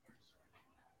substance.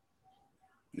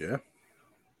 Yeah.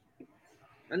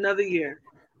 Another year.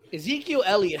 Ezekiel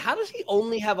Elliott, how does he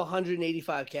only have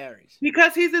 185 carries?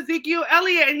 Because he's Ezekiel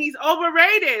Elliott and he's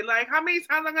overrated. How many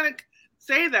times I'm going to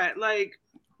say that?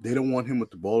 They don't want him with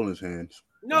the ball in his hands.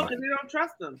 No, because they don't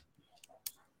trust him.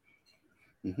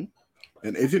 Mm-hmm.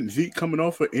 And isn't Zeke coming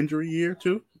off an injury year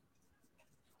too?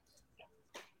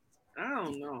 I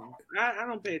don't know. I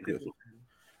don't pay attention.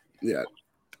 Yeah.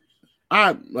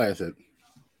 Like I said,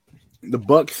 the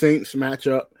Bucks Saints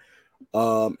matchup,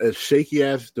 as shaky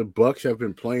as the Bucks have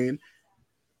been playing,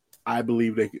 I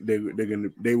believe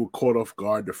they were caught off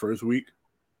guard the first week.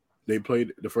 They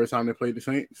played the first time they played the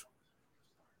Saints.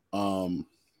 But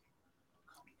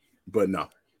no,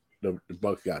 the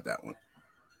Bucks got that one.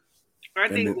 I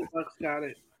think the Bucks got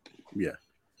it. Yeah,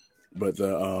 but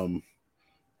the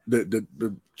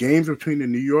games between the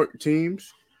New York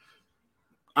teams,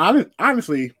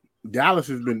 honestly, Dallas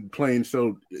has been playing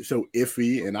so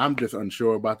iffy, and I'm just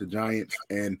unsure about the Giants.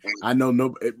 And I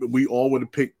know we all would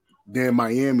have picked damn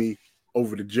Miami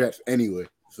over the Jets anyway.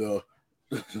 So,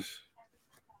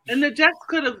 and the Jets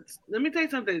could have. Let me tell you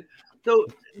something. So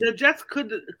the Jets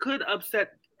could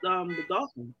upset the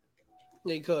Dolphins.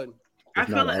 They could. I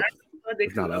feel like they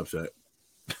could. Not upset.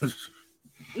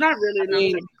 Not really. I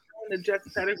mean, the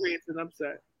Jets pedigree is an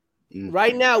upset.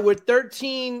 Right now, we're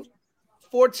 14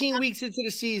 weeks into the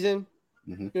season.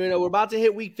 Mm-hmm. We're about to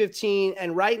hit week 15,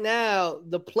 and right now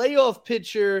the playoff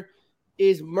picture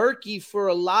is murky for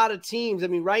a lot of teams. I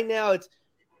mean, right now it's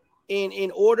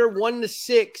in order 1 to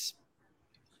 6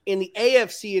 in the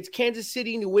AFC. It's Kansas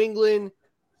City, New England,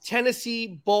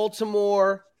 Tennessee,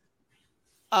 Baltimore,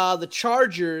 the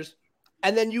Chargers,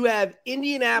 and then you have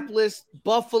Indianapolis,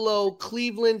 Buffalo,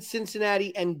 Cleveland,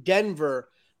 Cincinnati, and Denver,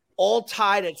 all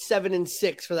tied at 7 and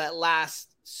 6 for that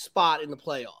last spot in the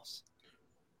playoffs.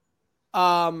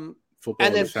 Football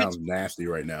and then sounds nasty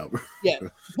right now. Yeah,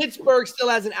 Pittsburgh still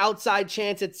has an outside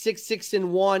chance at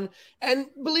 6-1, and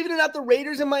believe it or not, the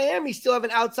Raiders and Miami still have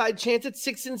an outside chance at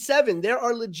 6-7. There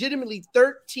are legitimately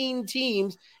 13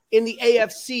 teams in the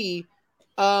AFC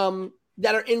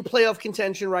that are in playoff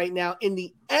contention right now. In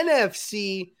the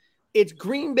NFC, it's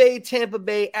Green Bay, Tampa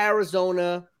Bay,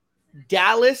 Arizona,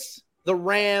 Dallas, the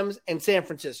Rams, and San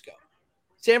Francisco.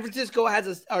 San Francisco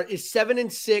is 7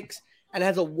 and 6 and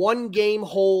has a 1-game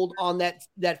hold on that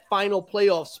final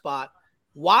playoff spot.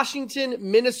 Washington,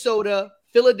 Minnesota,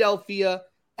 Philadelphia,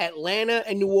 Atlanta,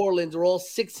 and New Orleans are all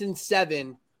 6 and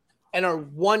 7 and are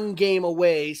 1 game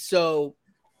away. So,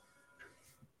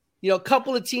 a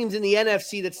couple of teams in the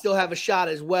NFC that still have a shot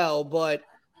as well, but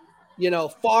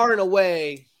far and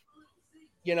away,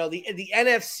 the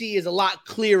NFC is a lot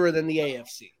clearer than the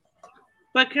AFC.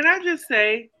 But can I just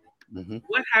say,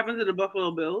 what happened to the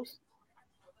Buffalo Bills?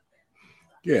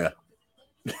 Yeah.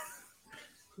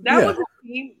 That was a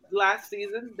team last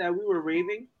season that we were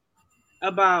raving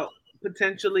about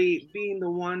potentially being the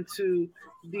one to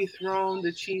dethrone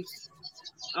the Chiefs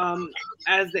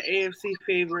as the AFC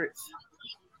favorites,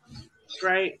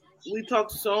 right? We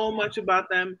talked so much about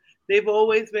them. They've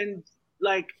always been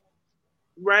like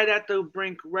right at the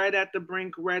brink.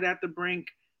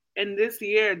 And this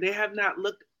year, they have not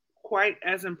looked quite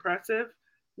as impressive.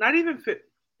 Not even fit.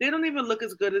 They don't even look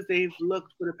as good as they've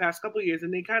looked for the past couple of years,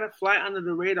 and they kind of fly under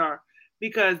the radar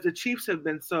because the Chiefs have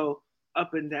been so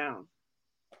up and down.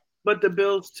 But the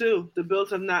Bills, too. The Bills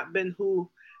have not been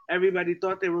who everybody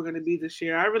thought they were going to be this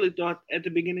year. I really thought at the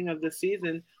beginning of the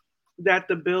season that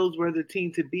the Bills were the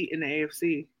team to beat in the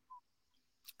AFC.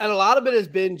 And a lot of it has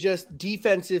been just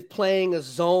defensive, playing a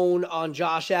zone on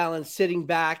Josh Allen, sitting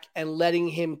back and letting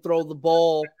him throw the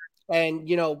ball and,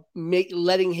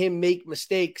 letting him make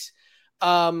mistakes.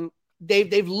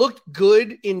 They've looked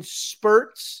good in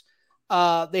spurts.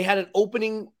 They had an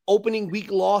opening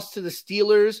week loss to the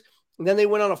Steelers, and then they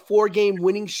went on a 4-game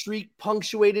winning streak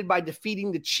punctuated by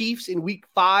defeating the Chiefs in week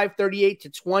 5,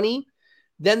 38-20.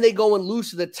 Then they go and lose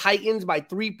to the Titans by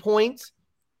 3 points,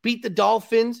 beat the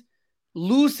Dolphins,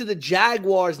 lose to the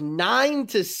Jaguars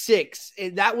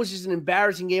 9-6. That was just an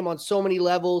embarrassing game on so many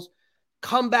levels.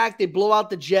 Come back, they blow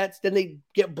out the Jets, then they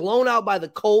get blown out by the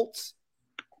Colts,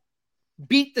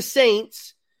 beat the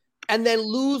Saints, and then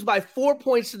lose by 4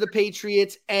 points to the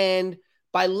Patriots and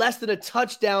by less than a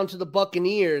touchdown to the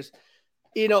Buccaneers.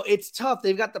 It's tough.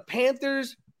 They've got the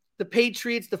Panthers, the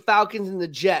Patriots, the Falcons, and the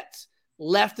Jets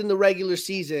left in the regular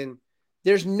season.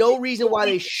 There's no reason why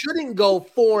they shouldn't go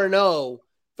 4-0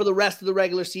 for the rest of the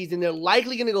regular season. They're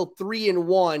likely going to go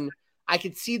 3-1. I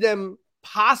could see them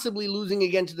possibly losing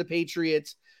again to the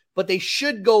Patriots, but they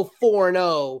should go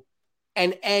 4-0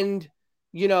 and end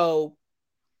 11-6,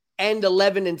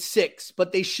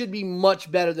 but they should be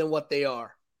much better than what they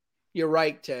are. You're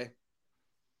right, Tay.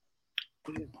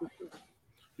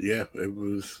 Yeah,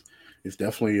 it's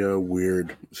definitely a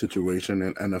weird situation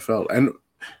in NFL. And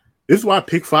this is why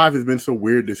Pick 5 has been so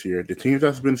weird this year. The teams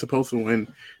that's been supposed to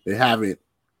win, they haven't.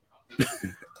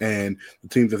 And the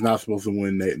teams that's not supposed to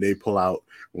win, they pull out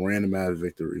random ass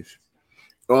victories.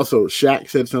 Also, Shaq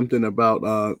said something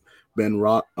about Aaron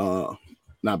Rodgers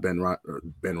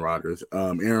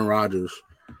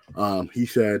He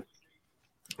said,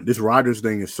 "This Rodgers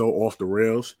thing is so off the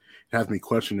rails. It has me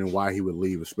questioning why he would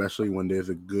leave, especially when there's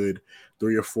a good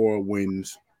 3 or 4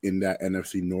 wins in that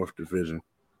NFC North division."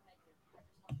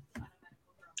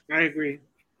 I agree.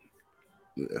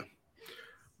 Yeah.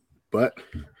 But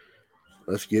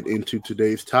let's get into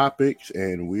today's topics,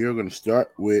 and we are going to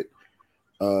start with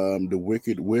the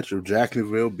Wicked Witch of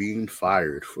Jacksonville being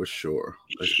fired for sure.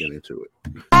 Let's get into it.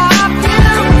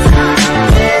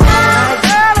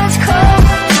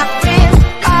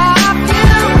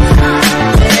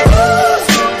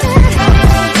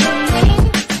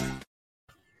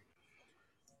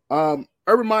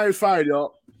 Urban Meyer's fired,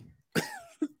 y'all.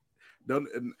 Not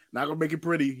gonna make it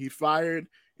pretty. He's fired.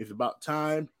 It's about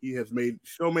time. He has made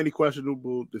so many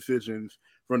questionable decisions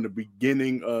from the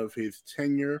beginning of his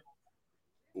tenure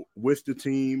with the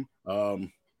team.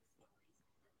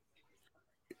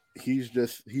 He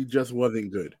just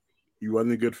wasn't good. He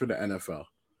wasn't good for the NFL.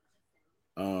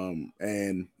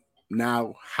 And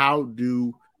now, how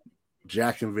do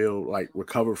Jacksonville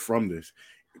recover from this?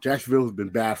 Jacksonville has been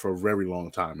bad for a very long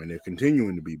time, and they're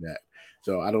continuing to be bad.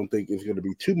 So I don't think it's going to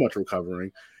be too much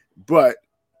recovering. But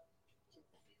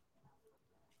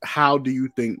how do you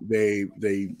think they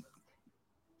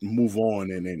move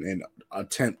on and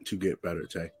attempt to get better,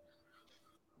 Tay?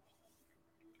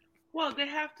 Well, they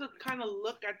have to kind of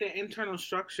look at their internal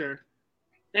structure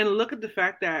and look at the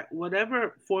fact that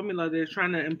whatever formula they're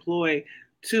trying to employ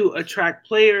to attract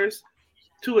players,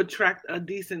 to attract a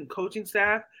decent coaching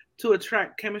staff, to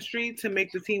attract chemistry, to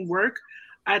make the team work,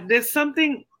 there's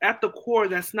something at the core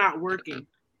that's not working.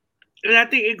 And I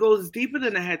think it goes deeper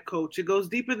than a head coach. It goes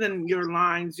deeper than your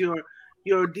lines,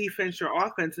 your defense, your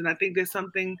offense. And I think there's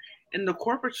something in the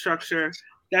corporate structure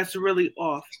that's really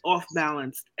off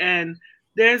balanced. And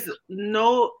there's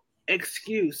no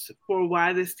excuse for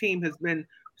why this team has been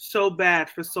so bad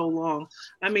for so long.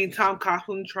 I mean, Tom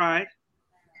Coughlin tried,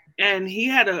 and he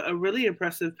had a really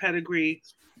impressive pedigree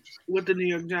with the New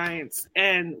York Giants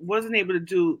and wasn't able to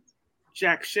do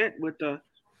jack shit with the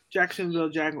Jacksonville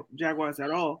Jaguars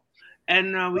at all.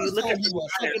 And when you look at the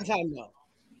second time though,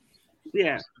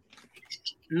 yeah,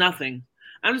 nothing.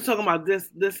 I'm just talking about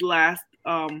this last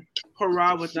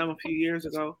hurrah with them a few years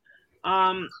ago.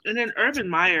 And then Urban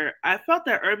Meyer, I felt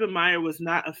that Urban Meyer was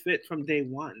not a fit from day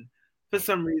one for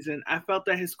some reason. I felt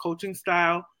that his coaching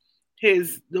style,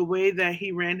 the way that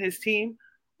he ran his team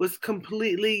was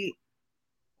completely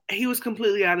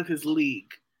out of his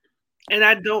league. And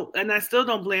I still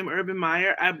don't blame Urban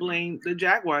Meyer. I blame the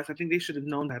Jaguars. I think they should have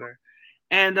known better.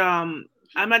 And I'm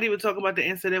not even talking about the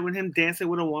incident with him dancing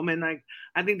with a woman. Like,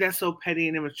 I think that's so petty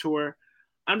and immature.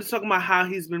 I'm just talking about how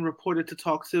he's been reported to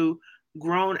talk to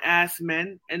grown-ass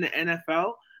men in the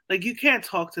NFL. Like, you can't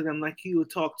talk to them like you would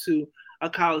talk to a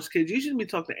college kid. You shouldn't be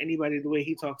talking to anybody the way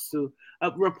he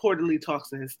reportedly talks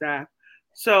to his staff.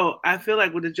 So I feel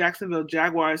like with the Jacksonville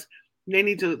Jaguars, they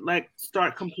need to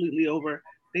start completely over.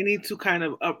 They need to kind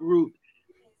of uproot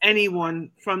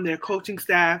anyone from their coaching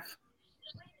staff.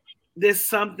 There's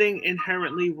something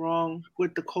inherently wrong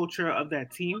with the culture of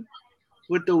that team,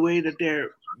 with the way that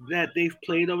they've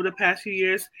played over the past few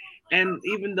years, and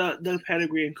even the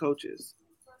pedigree and coaches.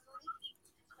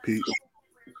 Pete,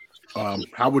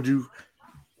 how would you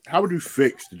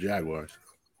fix the Jaguars?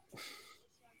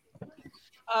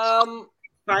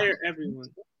 Fire everyone.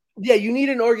 Yeah, you need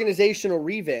an organizational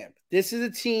revamp. This is a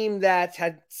team that's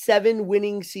had 7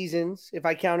 winning seasons, if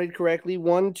I counted correctly.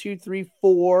 1, 2, 3,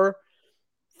 4,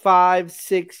 5,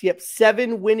 6. Yep,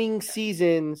 7 winning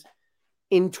seasons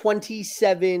in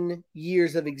 27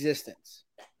 years of existence.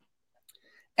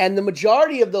 And the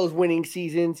majority of those winning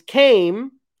seasons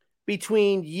came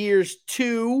between years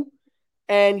 2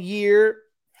 and year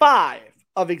 5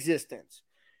 of existence.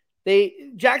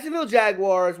 Jacksonville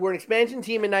Jaguars were an expansion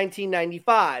team in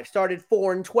 1995, started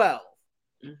 4-12.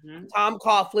 Mm-hmm. Tom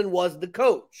Coughlin was the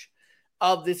coach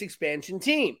of this expansion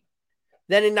team.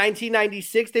 Then in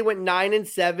 1996, they went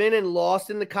 9-7 and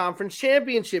lost in the conference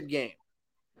championship game.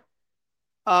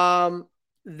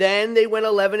 Then they went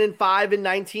 11-5 in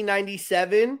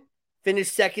 1997,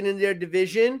 finished second in their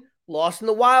division, lost in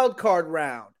the wild card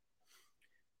round.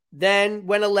 Then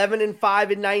went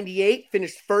 11-5 in 98,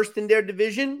 finished first in their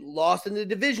division, lost in the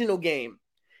divisional game.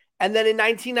 And then in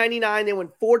 1999, they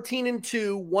went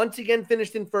 14-2, once again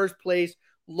finished in first place,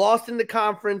 lost in the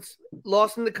conference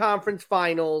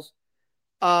finals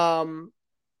to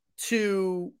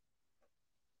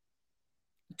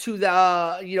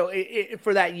the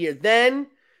for that year. Then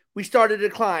we started to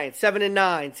decline,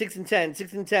 7-9, 6-10,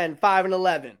 6-10,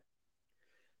 5-11.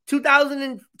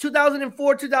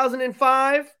 2004,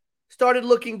 2005 started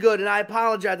looking good, and I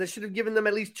apologize. I should have given them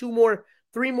at least 2 more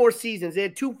 3 more seasons. They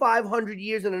had 2 500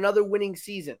 years and another winning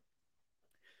season.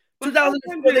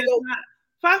 2004, they go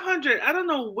 500. I don't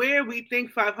know where we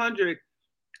think 500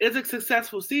 is a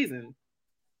successful season.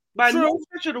 By no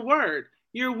stretch of the word,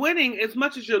 you're winning as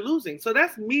much as you're losing. So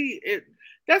that's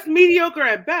mediocre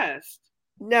at best.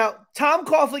 Now, Tom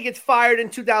Coughlin gets fired in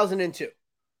 2002.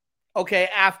 Okay,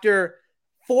 after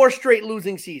 4 straight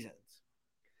losing seasons.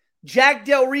 Jack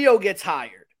Del Rio gets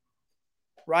hired,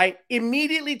 right?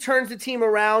 Immediately turns the team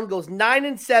around, goes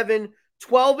 9-7,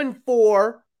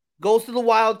 12-4, goes to the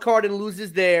wild card and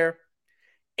loses there.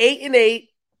 8-8,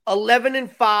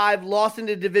 11-5, lost in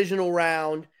the divisional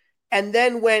round, and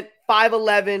then went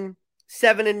 5-11,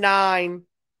 7-9,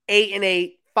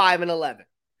 8-8, 5-11.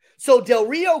 So Del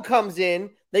Rio comes in,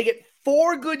 they get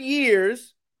 4 good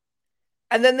years,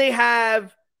 and then they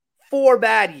have 4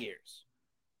 bad years.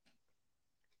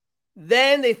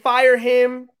 Then they fire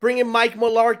him, bring in Mike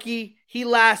Mularkey. He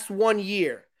lasts 1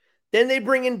 year. Then they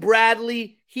bring in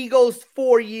Bradley. He goes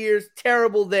 4 years,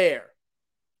 terrible there,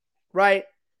 right?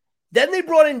 Then they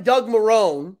brought in Doug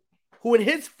Marrone, who in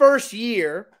his first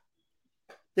year,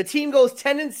 the team goes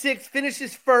 10-6,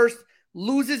 finishes first,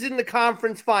 loses in the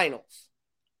conference finals.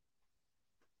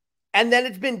 And then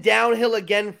it's been downhill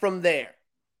again from there.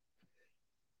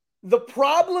 The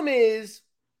problem is,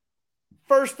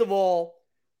 first of all,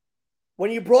 when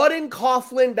you brought in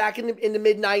Coughlin back in the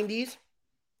mid-90s,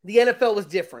 the NFL was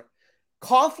different.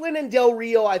 Coughlin and Del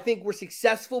Rio, I think, were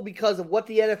successful because of what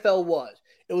the NFL was.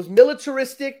 It was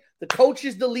militaristic. The coach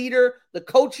is the leader. The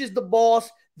coach is the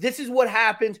boss. This is what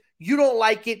happens. You don't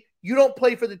like it. You don't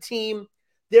play for the team.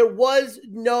 There was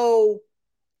no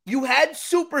 – you had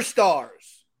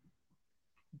superstars,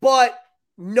 but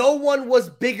no one was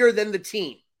bigger than the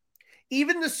team.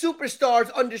 Even the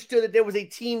superstars understood that there was a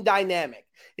team dynamic,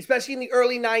 especially in the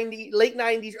late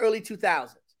 90s, early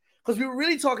 2000s. Because we were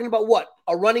really talking about what?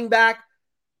 A running back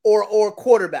or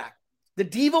quarterback. The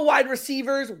diva wide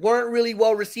receivers weren't really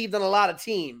well received on a lot of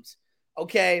teams,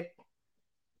 okay?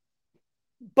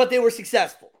 But they were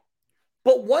successful.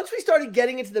 But once we started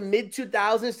getting into the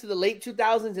mid-2000s to the late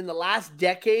 2000s in the last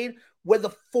decade, where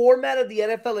the format of the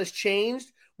NFL has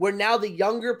changed, where now the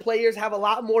younger players have a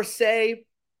lot more say,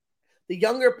 the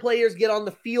younger players get on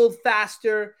the field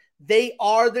faster, they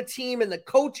are the team, and the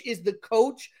coach is the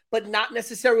coach, but not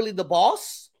necessarily the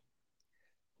boss.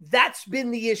 That's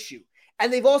been the issue.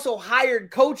 And they've also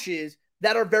hired coaches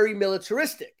that are very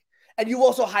militaristic. And you've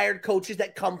also hired coaches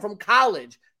that come from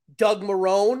college. Doug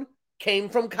Marrone came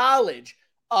from college.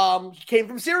 He came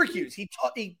from Syracuse. He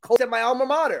coached at my alma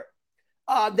mater.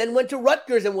 Then went to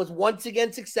Rutgers and was once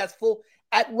again successful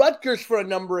at Rutgers for a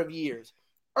number of years.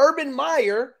 Urban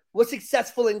Meyer was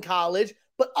successful in college,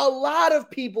 but a lot of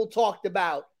people talked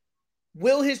about,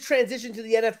 will his transition to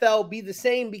the NFL be the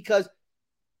same? Because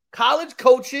college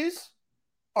coaches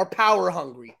are power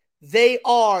hungry. They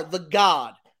are the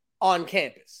god on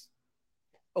campus.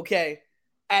 Okay?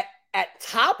 At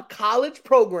top college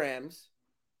programs,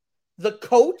 the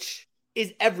coach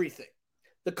is everything.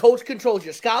 The coach controls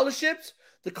your scholarships.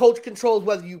 The coach controls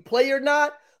whether you play or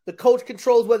not. The coach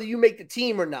controls whether you make the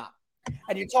team or not.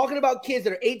 And you're talking about kids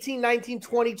that are 18, 19,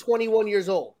 20, 21 years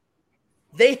old.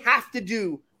 They have to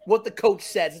do what the coach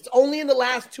says. It's only in the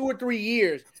last 2 or 3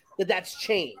 years that that's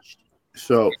changed.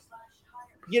 So,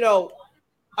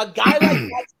 a guy like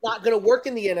that's not going to work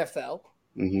in the NFL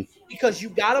because you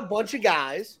got a bunch of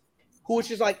guys who is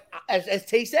just like, as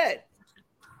Tay said,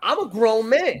 I'm a grown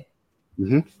man.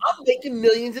 I'm making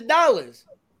millions of dollars.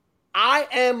 I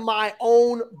am my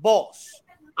own boss.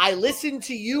 I listen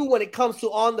to you when it comes to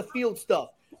on the field stuff,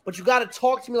 but you got to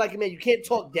talk to me like a man. You can't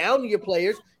talk down to your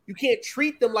players. You can't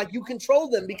treat them like you control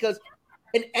them, because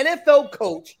an NFL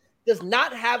coach does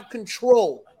not have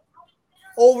control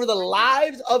over the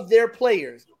lives of their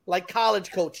players like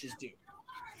college coaches do.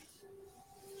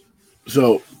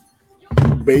 So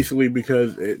basically,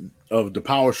 because of the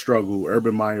power struggle,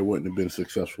 Urban Meyer wouldn't have been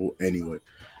successful anyway.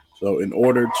 So in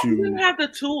order to... You didn't have the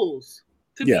tools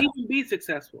to even be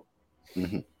successful.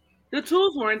 The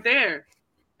tools weren't there.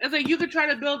 It's like you could try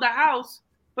to build a house,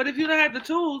 but if you don't have the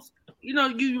tools,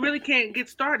 you really can't get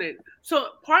started. So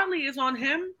partly it's on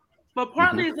him, but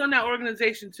partly it's on that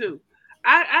organization too.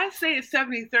 I say it's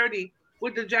 70-30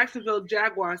 with the Jacksonville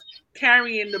Jaguars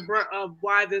carrying the brunt of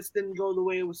why this didn't go the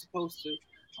way it was supposed to.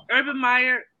 Urban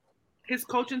Meyer, his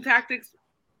coaching tactics,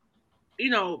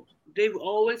 they've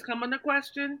always come under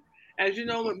question. As you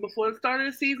know, before the start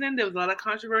of the season, there was a lot of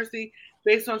controversy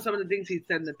based on some of the things he's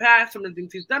said in the past, some of the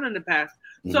things he's done in the past.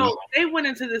 So they went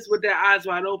into this with their eyes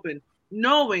wide open,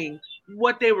 knowing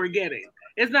what they were getting.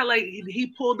 It's not like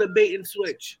he pulled the bait and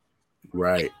switch.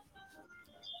 Right.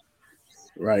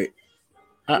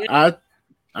 I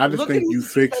just think you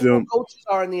fix them. Coaches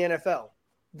are in the NFL.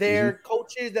 They're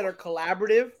coaches that are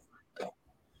collaborative.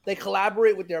 They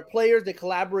collaborate with their players. They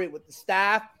collaborate with the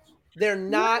staff. They're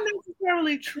not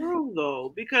necessarily true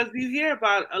though, because you hear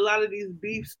about a lot of these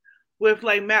beefs with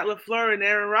like Matt LaFleur and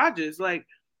Aaron Rodgers. Like,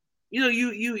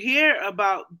 you hear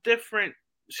about different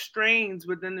strains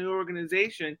within the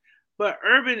organization, but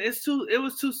Urban it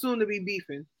was too soon to be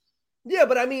beefing. Yeah,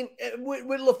 but I mean,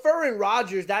 with LaFleur and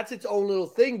Rodgers, that's its own little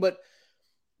thing. But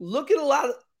look at a lot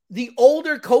of the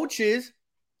older coaches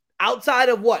outside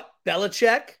of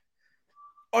Belichick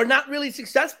are not really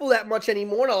successful that much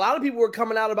anymore. And a lot of people were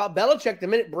coming out about Belichick the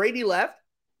minute Brady left.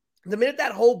 The minute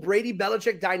that whole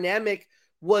Brady-Belichick dynamic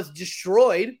was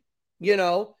destroyed,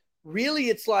 really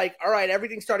it's like, all right,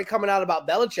 everything started coming out about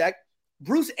Belichick.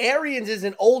 Bruce Arians is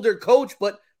an older coach,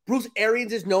 but Bruce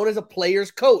Arians is known as a player's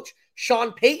coach.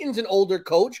 Sean Payton's an older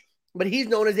coach, but he's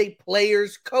known as a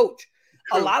player's coach.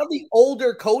 True. A lot of the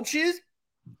older coaches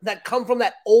that come from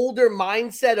that older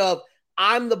mindset of,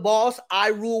 I'm the boss, I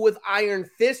rule with iron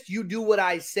fist, you do what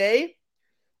I say,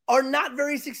 are not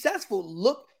very successful.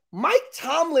 Look, Mike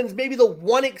Tomlin's maybe the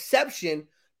one exception,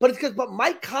 but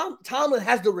Mike Tomlin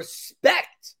has the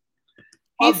respect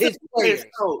of his players.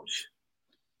 Coach.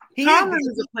 Tomlin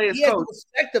is a player's coach. He has the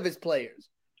respect of his players.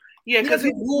 Yeah, because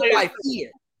he's ruled by fear.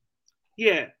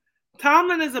 Yeah.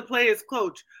 Tomlin is a player's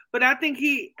coach, but I think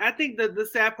the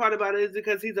sad part about it is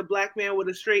because he's a black man with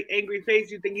a straight angry face,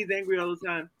 you think he's angry all the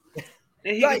time.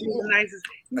 And he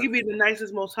can be the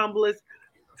nicest, most humblest,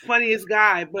 funniest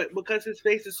guy, but because his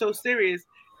face is so serious,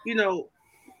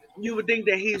 you would think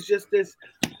that he's just this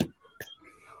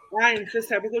iron fist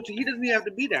type of coach. He doesn't even have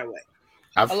to be that way.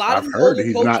 I've heard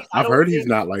he's not. I've heard he's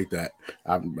not like that.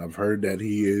 I've heard that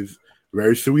he is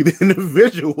very sweet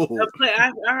individual.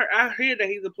 I hear that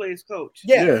he's a player's coach.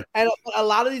 Yeah, and a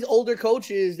lot of these older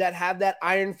coaches that have that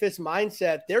iron fist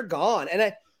mindset, they're gone.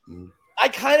 And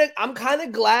I'm kind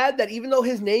of glad that even though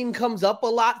his name comes up a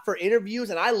lot for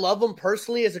interviews, and I love him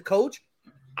personally as a coach,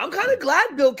 I'm kind of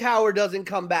glad Bill Cowher doesn't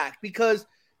come back, because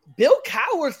Bill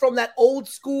Cowher's from that old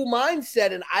school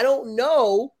mindset, and I don't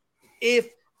know if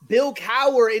Bill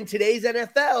Cowher in today's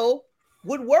NFL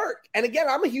would work. And again,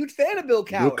 I'm a huge fan of Bill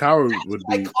Cowher. Bill Cowher would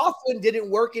be. Coughlin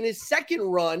didn't work in his second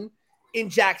run in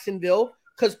Jacksonville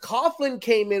because Coughlin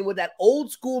came in with that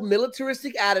old school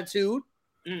militaristic attitude.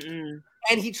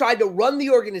 And he tried to run the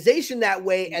organization that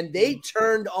way, and they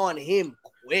turned on him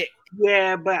quick.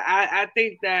 Yeah, but I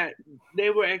think that they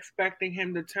were expecting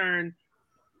him to turn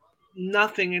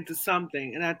nothing into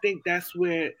something. And I think that's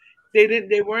where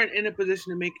they weren't in a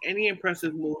position to make any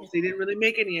impressive moves. They didn't really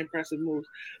make any impressive moves.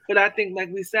 But I think, like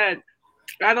we said,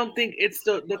 I don't think it's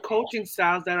the coaching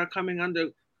styles that are coming under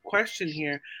question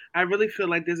here. I really feel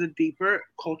like there's a deeper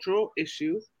cultural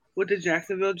issue with the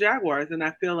Jacksonville Jaguars. And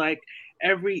I feel like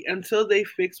until they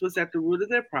fix what's at the root of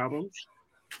their problems,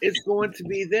 it's going to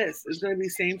be this. It's going to be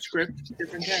same script,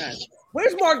 different cast.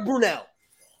 Where's Mark Brunell?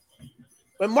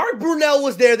 When Mark Brunell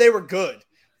was there, they were good.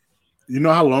 You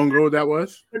know how long ago that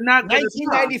was? But not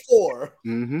 1994.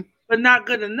 Mm-hmm. But not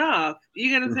good enough.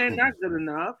 You're gonna say not good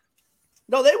enough?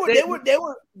 No, they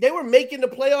were making the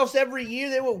playoffs every year.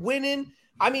 They were winning.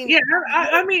 I mean, yeah.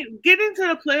 I mean, getting to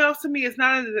the playoffs to me is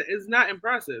not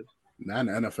impressive. Not in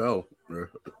the NFL.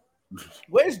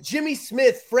 Where's Jimmy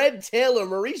Smith, Fred Taylor,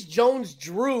 Maurice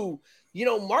Jones-Drew?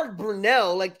 Mark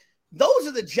Brunell. Like, those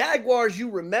are the Jaguars you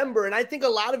remember. And I think a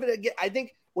lot of it. I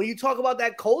think when you talk about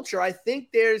that culture, I think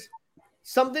there's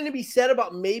something to be said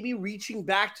about maybe reaching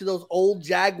back to those old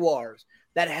Jaguars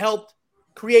that helped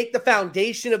create the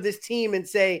foundation of this team and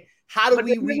say, how do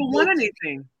we rebuild? Won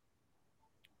anything?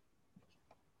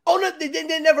 Oh no,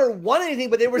 they never won anything,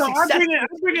 but they were successful.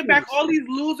 I'm bringing back all these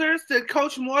losers to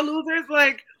coach more losers.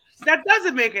 Like, that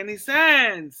doesn't make any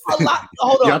sense.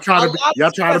 Hold on.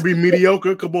 Y'all trying to be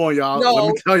mediocre? Come on, y'all.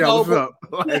 Let me tell y'all what's up.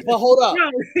 But hold up.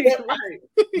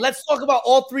 Let's talk about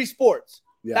all three sports.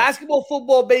 Yeah. Basketball,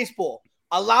 football, baseball.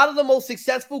 A lot of the most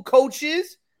successful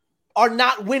coaches are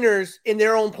not winners in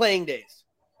their own playing days.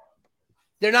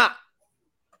 They're not.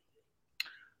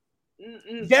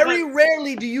 Very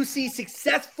rarely do you see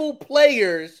successful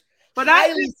players,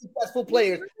 highly successful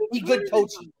players, be good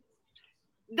coaches.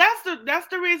 That's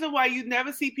the reason why you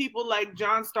never see people like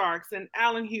John Starks and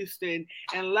Allen Houston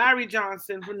and Larry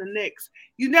Johnson from the Knicks.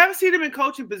 You never see them in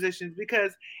coaching positions,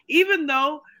 because even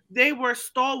though they were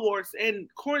stalwarts and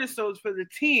cornerstones for the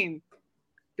team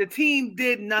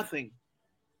did nothing.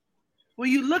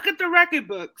 When you look at the record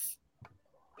books,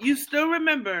 you still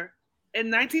remember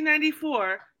in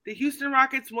 1994, the Houston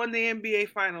Rockets won the NBA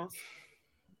Finals.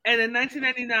 And in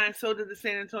 1999, so did the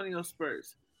San Antonio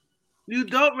Spurs. You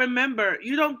don't remember.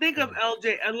 You don't think of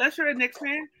LJ unless you're a Knicks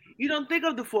fan. You don't think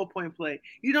of the 4-point play.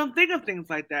 You don't think of things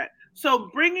like that. So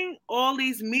bringing all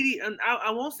these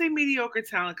I won't say mediocre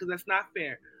talent because that's not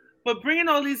fair, but bringing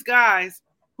all these guys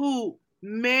who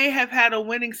may have had a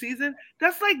winning season,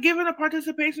 that's like giving a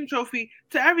participation trophy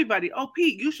to everybody. Oh,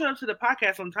 Pete, you showed up to the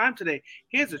podcast on time today.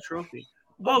 Here's a trophy.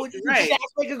 But would Shaq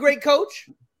make a great coach?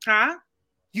 Huh?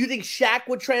 Do you think Shaq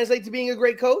would translate to being a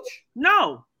great coach?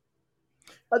 No.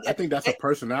 I think that's a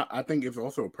personality. I think it's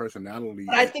also a personality.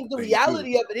 But I think the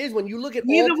reality of it is when you look at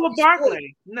neither will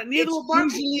Barkley. Neither will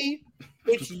Barkley.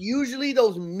 It's usually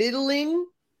those middling.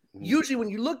 Usually, when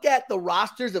you look at the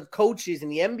rosters of coaches in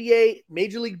the NBA,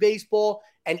 Major League Baseball,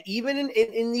 and even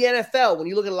in the NFL, when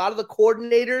you look at a lot of the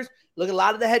coordinators, look at a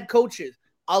lot of the head coaches,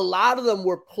 a lot of them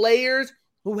were players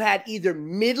who had either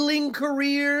middling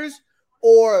careers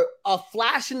or a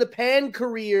flash in the pan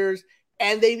careers.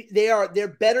 And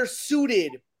they're better suited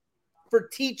for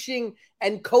teaching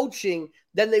and coaching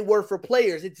than they were for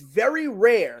players. It's very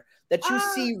rare that you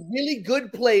see really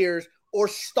good players or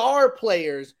star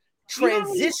players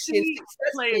transition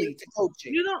successfully to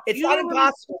coaching. It's not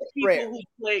impossible.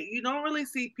 You don't really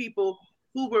see people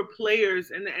who were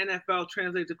players in the NFL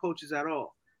translate to coaches at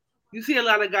all. You see a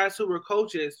lot of guys who were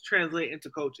coaches translate into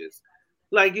coaches.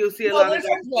 Like you'll see a lot of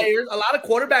players. A lot of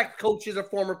quarterback coaches are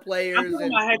former players. I'm talking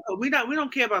about head coach. We don't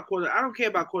care about quarterback. I don't care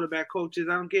about quarterback coaches.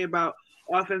 I don't care about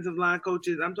offensive line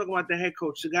coaches. I'm talking about the head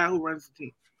coach, the guy who runs the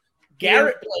team.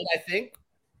 Garrett played, I think.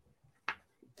 I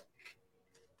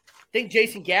think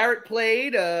Jason Garrett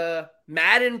played.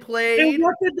 Madden played.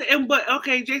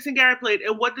 Jason Garrett played.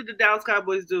 And what did the Dallas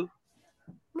Cowboys do?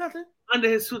 Nothing. Under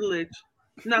his tutelage.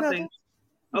 Nothing.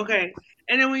 Okay.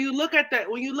 And then when you look at the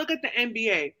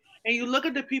NBA. And you look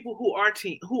at the people who are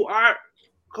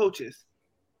coaches.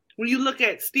 When you look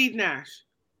at Steve Nash,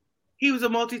 he was a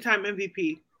multi-time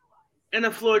MVP and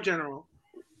a floor general.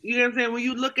 You know what I'm saying? When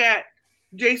you look at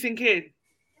Jason Kidd,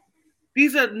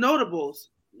 these are notables.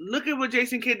 Look at what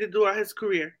Jason Kidd did throughout his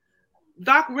career.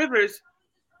 Doc Rivers,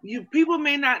 people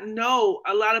may not know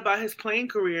a lot about his playing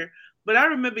career, but I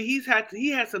remember he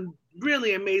had some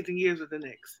really amazing years with the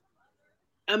Knicks.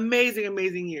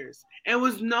 Amazing years, and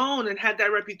was known and had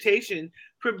that reputation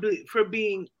for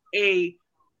being a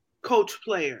coach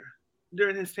player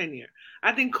during his tenure.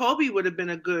 I think Kobe would have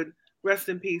been a good, rest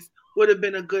in peace, would have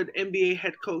been a good NBA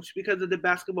head coach because of the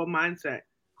basketball mindset.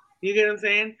 You get what I'm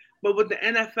saying? But with the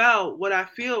NFL, what I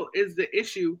feel is the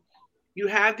issue. You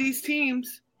have these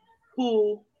teams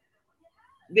who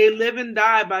they live and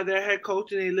die by their head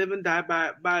coach, and they live and die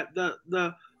by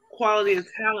the quality of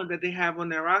talent that they have on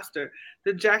their roster.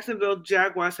 The Jacksonville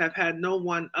Jaguars have had no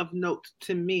one of note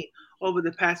to me over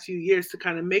the past few years to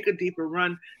kind of make a deeper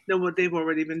run than what they've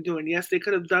already been doing. Yes, they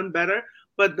could have done better,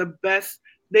 but the best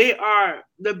they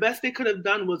could have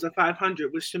done was a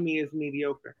 500, which to me is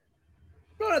mediocre.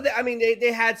 No, I mean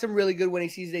they had some really good winning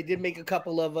seasons. They did make a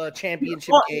couple of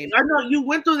championship games. I know you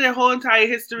went through their whole entire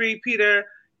history, Peter.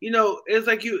 You know, it was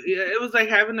like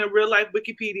having a real life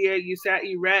Wikipedia. You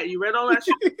read all that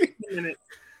shit in a minute.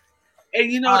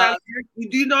 And you know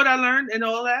do you know what I learned and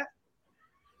all that?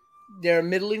 They're a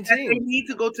middling team. They need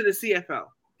to go to the CFL.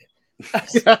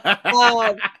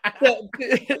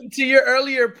 To your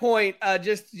earlier point,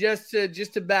 just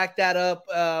to back that up,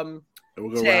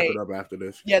 we're gonna wrap it up after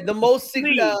this. Yeah, there's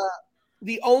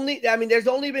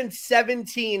only been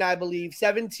 17, I believe,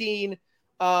 17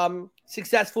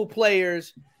 successful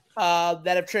players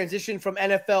that have transitioned from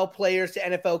NFL players to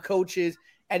NFL coaches,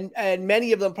 and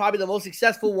many of them, probably the most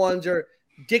successful ones, are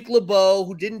Dick LeBeau,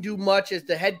 who didn't do much as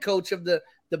the head coach of the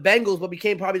Bengals, but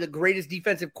became probably the greatest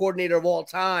defensive coordinator of all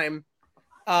time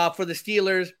for the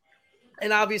Steelers,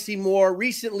 and obviously more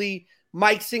recently,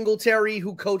 Mike Singletary,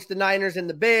 who coached the Niners and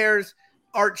the Bears,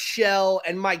 Art Shell,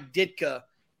 and Mike Ditka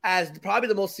as probably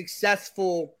the most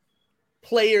successful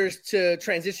players to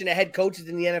transition to head coaches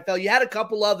in the NFL. You had a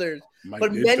couple others,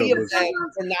 but many of them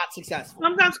are not successful.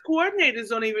 Sometimes coordinators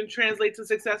don't even translate to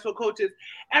successful coaches.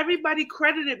 Everybody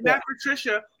credited Matt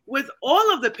Patricia with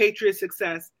all of the Patriots'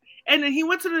 success. And then he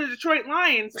went to the Detroit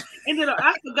Lions, and then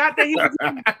I forgot that he was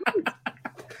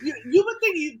you would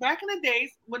think back in the days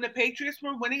when the Patriots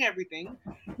were winning everything,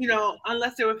 you know,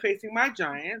 unless they were facing my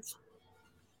Giants,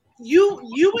 you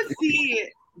would see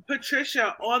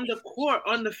Patricia on the court,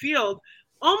 on the field,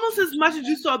 almost as much as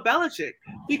you saw Belichick,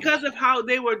 because of how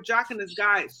they were jocking this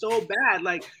guy so bad.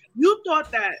 Like, you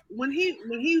thought that when he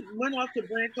went off to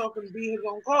branch off and be his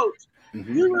own coach,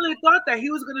 you really thought that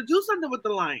he was going to do something with the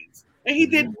Lions, and he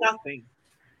did nothing.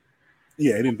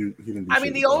 Yeah, he didn't do. I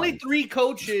mean, the only three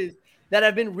coaches that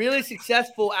have been really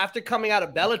successful after coming out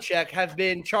of Belichick have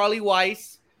been Charlie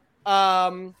Weiss,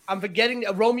 I'm forgetting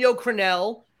Romeo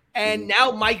Crennel, and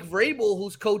now Mike Vrabel,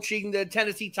 who's coaching the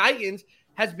Tennessee Titans,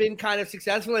 has been kind of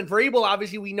successful. And Vrabel,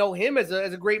 obviously, we know him as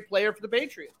a great player for the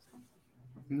Patriots.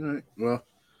 All right. Well,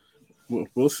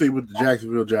 we'll see what the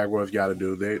Jacksonville Jaguars got to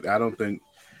do. I don't think,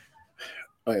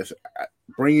 like I said,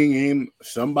 bringing in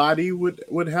somebody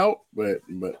would help, but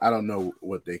I don't know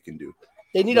what they can do.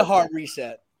 They need a hard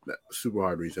reset. Super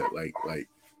hard reset, like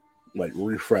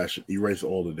refresh, erase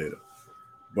all the data.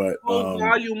 But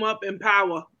volume up and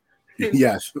power.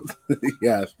 Yes.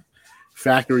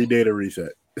 Factory data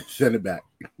reset. Send it back.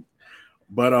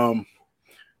 But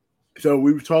so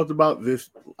we've talked about this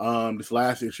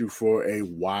last issue for a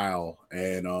while,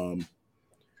 and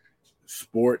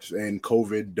sports and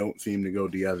COVID don't seem to go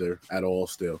together at all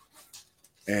still.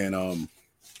 And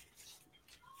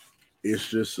it's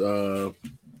just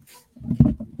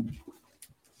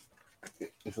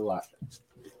it's a lot.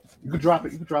 You can drop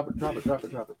it. Drop it. Drop it. Drop it.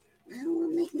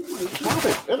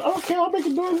 I don't care. I'll make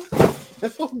it do it.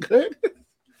 That's so good.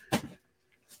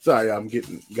 Sorry,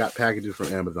 got packages from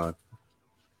Amazon.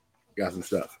 Got some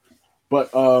stuff.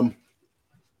 But COVID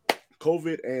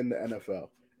and the NFL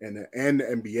and the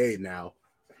NBA now.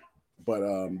 But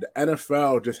the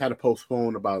NFL just had to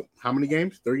postpone about how many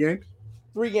games? 3 games?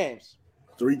 3 games.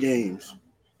 3 games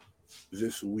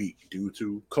this week due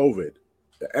to COVID.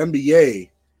 The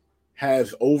NBA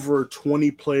has over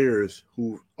 20 players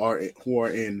who are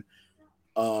in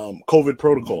COVID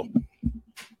protocol.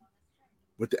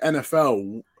 With the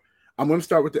NFL, I'm going to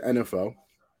start with the NFL.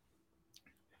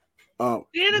 The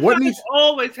NFL has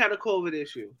always had a COVID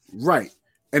issue. Right.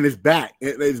 And it's back.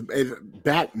 It's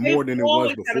back more than it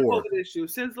was before. Had a COVID issue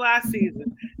since last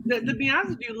season. To be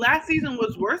honest with you, last season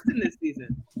was worse than this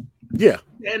season. Yeah.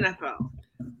 The NFL.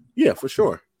 Yeah, for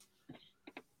sure.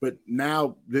 But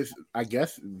now this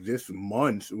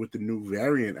month with the new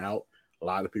variant out, a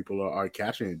lot of people are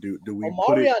catching it. Do we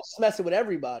put it? Marion's messing with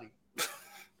everybody.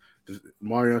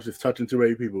 Marion's just touching too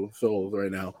many people's souls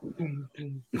right now.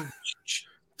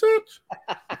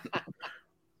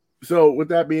 So with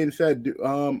that being said,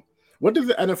 what does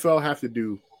the NFL have to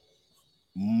do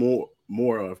more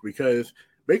of? Because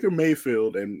Baker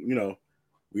Mayfield, and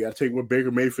we got to take what Baker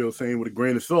Mayfield's saying with a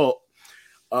grain of salt.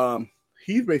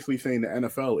 He's basically saying the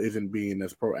NFL isn't being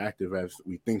as proactive as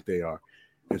we think they are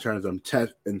in terms of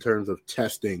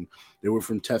testing. They were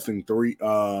from testing 3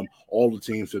 all the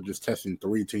teams to just testing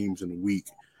 3 teams in a week,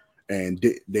 and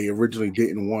they originally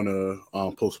didn't want to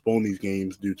postpone these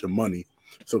games due to money.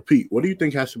 So Pete, what do you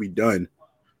think has to be done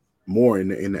more in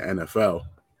the NFL?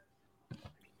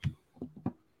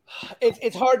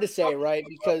 It's hard to say, right?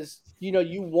 Because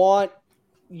you want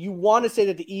to say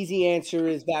that the easy answer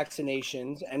is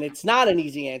vaccinations, and it's not an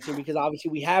easy answer because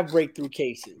obviously we have breakthrough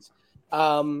cases.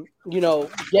 Getting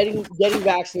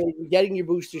vaccinated, getting your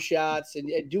booster shots,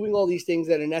 and doing all these things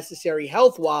that are necessary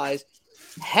health-wise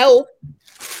help.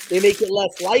 They make it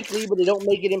less likely, but they don't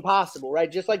make it impossible, right?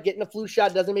 Just like getting a flu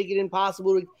shot doesn't make it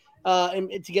impossible to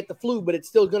get the flu, but it's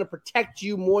still going to protect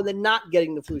you more than not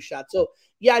getting the flu shot. So,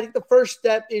 yeah, I think the first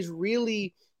step is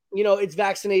really – it's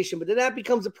vaccination, but then that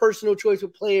becomes a personal choice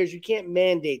with players. You can't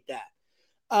mandate that.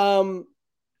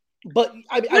 But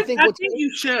I think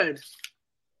you should.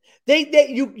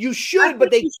 You should, but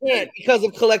they can't because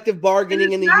of collective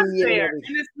bargaining and the union.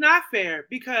 And it's not fair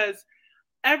because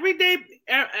everyday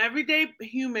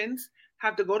humans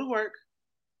have to go to work,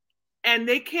 and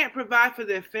they can't provide for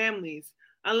their families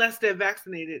unless they're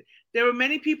vaccinated. There were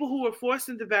many people who were forced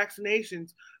into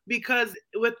vaccinations because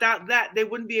without that, they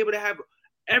wouldn't be able to have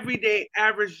everyday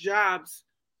average jobs.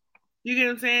 You get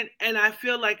what I'm saying? And I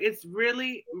feel like it's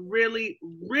really, really,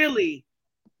 really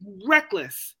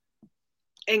reckless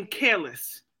and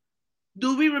careless.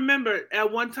 Do we remember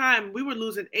at one time we were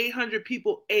losing 800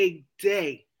 people a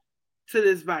day to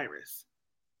this virus?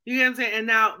 You get what I'm saying? And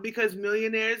now because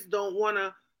millionaires don't want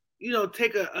to,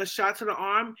 take a shot to the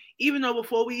arm, even though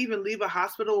before we even leave a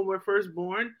hospital when we're first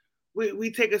born,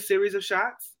 we take a series of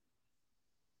shots.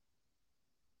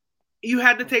 You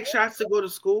had to take shots to go to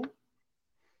school,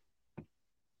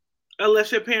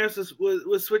 unless your parents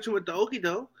was switching with the okie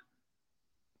doke,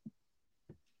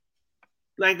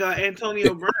 like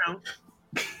Antonio Brown.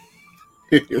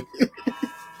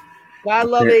 I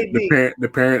love AD. The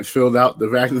parents filled out the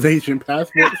vaccination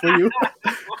passport for you.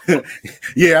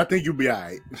 Yeah, I think you'll be all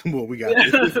right. Well, we got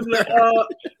this.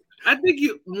 I think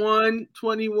you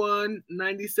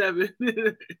 1/21/97.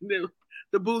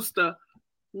 The booster.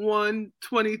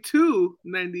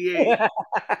 1/22/98.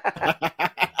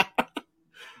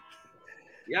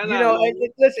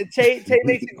 Listen, Tay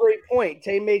makes a great point.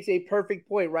 Tay makes a perfect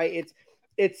point, right?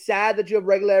 It's sad that you have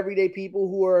regular everyday people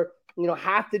who are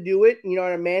have to do it,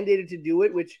 are mandated to do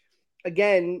it, which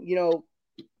again,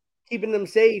 keeping them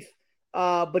safe.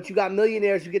 But you got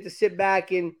millionaires who get to sit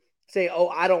back and say, oh,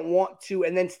 I don't want to,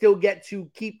 and then still get to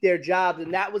keep their jobs.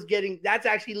 And that's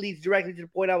actually leads directly to the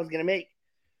point I was going to make.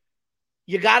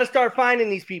 You got to start finding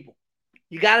these people.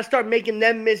 You got to start making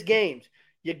them miss games.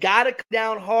 You got to come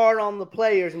down hard on the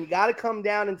players, and you got to come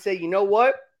down and say, you know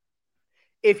what?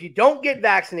 If you don't get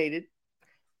vaccinated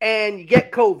and you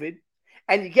get COVID,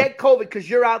 because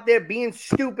you're out there being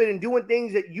stupid and doing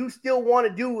things that you still want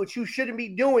to do, which you shouldn't be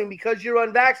doing because you're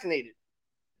unvaccinated.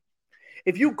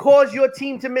 If you cause your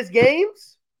team to miss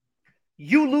games,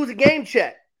 you lose a game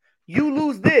check. You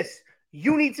lose this.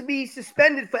 You need to be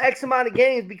suspended for X amount of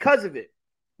games because of it,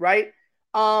 right?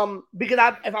 Because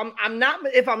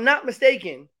if I'm not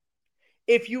mistaken,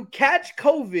 if you catch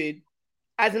COVID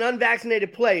as an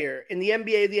unvaccinated player in the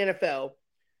NBA or the NFL,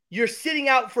 you're sitting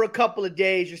out for a couple of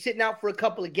days. You're sitting out for a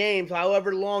couple of games,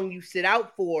 however long you sit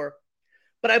out for.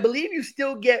 But I believe you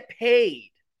still get paid.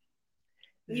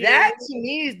 Yeah. That, to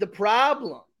me, is the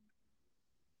problem.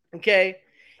 Okay?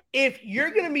 If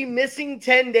you're going to be missing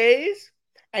 10 days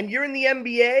and you're in the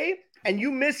NBA and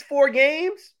you miss 4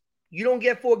 games, you don't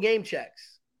get 4 game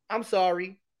checks. I'm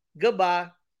sorry. Goodbye.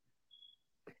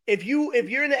 If you're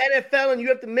in the NFL and you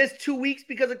have to miss 2 weeks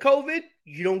because of COVID,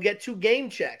 you don't get 2 game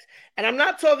checks. And I'm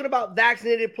not talking about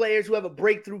vaccinated players who have a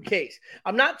breakthrough case.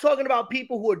 I'm not talking about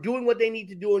people who are doing what they need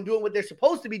to do and doing what they're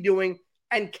supposed to be doing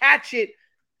and catch it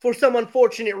for some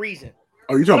unfortunate reason.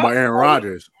 Oh, you're talking about Aaron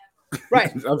Rodgers.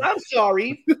 Right. I'm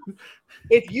sorry.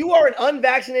 If you are an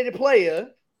unvaccinated player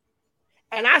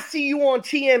and I see you on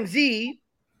TMZ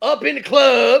up in the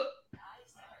club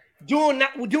doing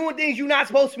things you're not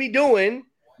supposed to be doing,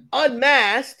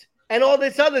 unmasked and all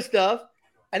this other stuff,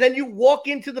 and then you walk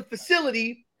into the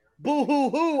facility,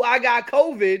 boo-hoo-hoo, I got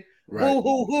COVID, right.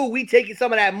 Boo-hoo-hoo, we taking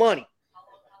some of that money.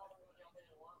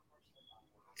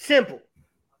 Simple.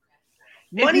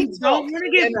 Money. If you don't want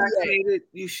to get vaccinated,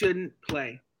 you shouldn't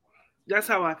play. That's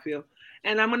how I feel.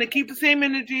 And I'm going to keep the same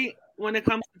energy when it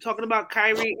comes to talking about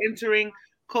Kyrie entering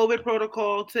COVID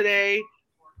protocol today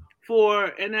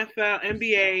for NFL,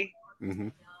 NBA. Mm-hmm.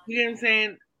 You know what I'm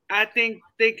saying? I think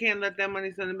they can't let that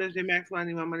money send the business. They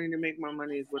maximize my money to make my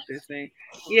money is what they're saying.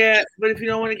 Yeah, but if you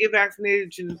don't want to get vaccinated,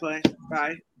 you shouldn't play.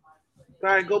 Bye.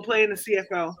 Bye. Go play in the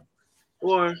CFL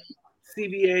or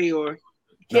CBA or.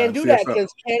 Can't do that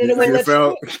because Canada won't let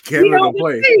you play. Canada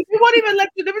play. They won't even let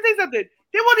you. Let me tell you something.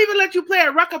 They won't even let you play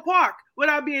at Rucker Park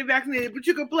without being vaccinated, but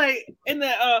you can play in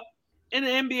the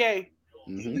NBA.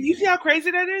 Mm-hmm. You see how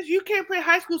crazy that is? You can't play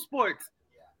high school sports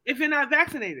if you're not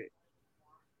vaccinated.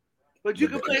 But you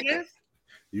can play this?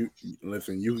 You can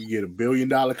get $1 billion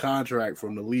contract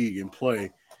from the league and play,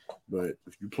 but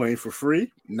if you're playing for free,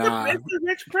 nah. It's a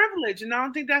rich privilege, and I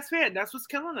don't think that's fair. That's what's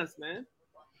killing us, man.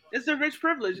 It's a rich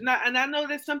privilege. And I know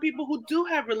there's some people who do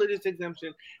have religious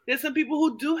exemption. There's some people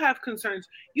who do have concerns.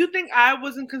 You think I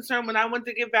wasn't concerned when I went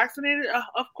to get vaccinated?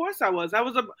 Of course I was. I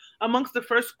was amongst the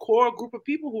first core group of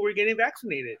people who were getting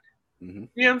vaccinated. Mm-hmm.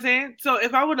 You know what I'm saying? So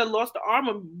if I would have lost the arm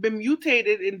or been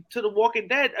mutated into the Walking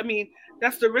Dead, I mean,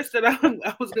 that's the risk that I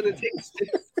was going to take.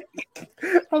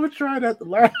 I was trying not to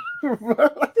laugh.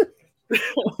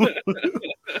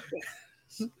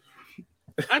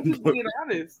 I'm just being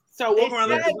honest. So walk around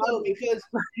like because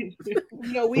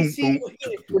we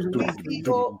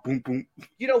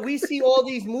see all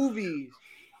these movies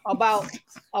about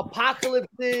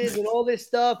apocalypses and all this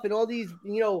stuff and all these,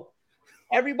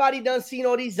 everybody done seen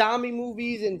all these zombie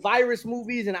movies and virus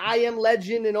movies and I Am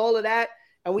Legend and all of that.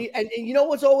 And you know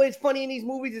what's always funny in these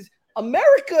movies is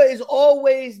America is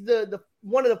always the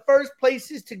one of the first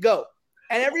places to go.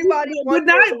 And everybody but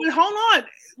hold on.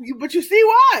 But you see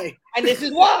why. And this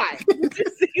is why. You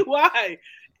see why.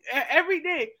 Every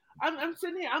day. I'm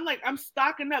sitting here. I'm like, I'm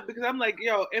stocking up because I'm like,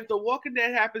 yo, if The Walking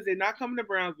Dead happens, they're not coming to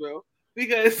Brownsville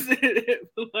because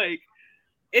like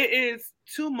it is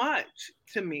too much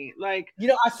to me. Like,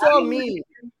 I saw a meme.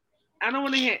 I don't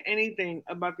want to hear anything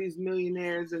about these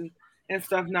millionaires and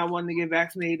stuff not wanting to get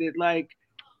vaccinated. Like,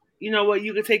 you know what?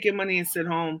 You could take your money and sit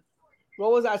home.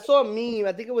 I saw a meme,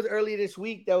 I think it was earlier this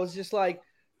week, that was just like,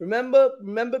 remember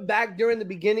back during the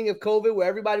beginning of COVID where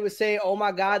everybody was saying, oh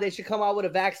my God, they should come out with a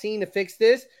vaccine to fix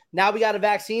this. Now we got a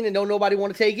vaccine and don't nobody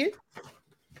want to take it.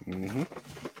 Mm-hmm.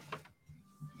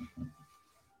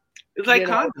 It's like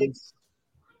condoms.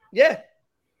 Yeah.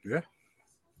 Yeah.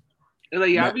 It's like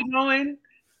y'all be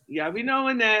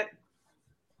knowing that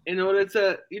in order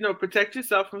to, protect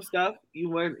yourself from stuff, you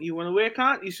want to wear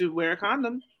you should wear a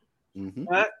condom. Mm-hmm.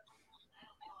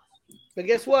 But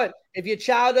guess what? If your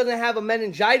child doesn't have a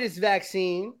meningitis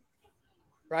vaccine,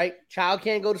 right? Child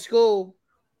can't go to school.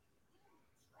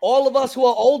 all of us who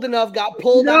are old enough got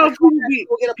pulled out to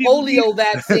get a polio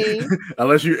vaccine.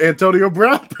 Unless you Antonio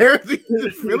Brown parents,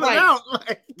 just fill it out.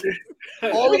 Like,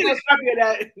 all of us.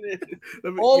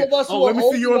 All of us who are let me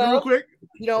old see yours enough, real quick.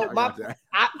 You know,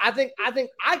 I think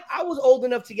I was old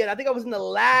enough to get. I think I was in the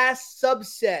last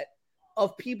subset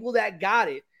of people that got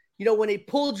it. You know, when they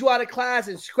pulled you out of class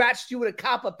and scratched you with a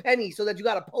copper penny so that you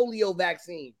got a polio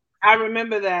vaccine. I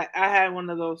remember that. I had one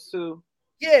of those too.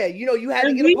 Yeah, you know, you had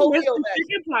to get a polio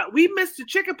vaccine. We missed the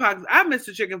chickenpox. I missed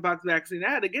the chickenpox vaccine. I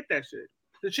had to get that shit.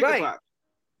 The chickenpox. Right.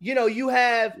 You know, you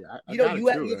have,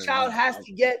 your child has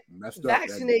to get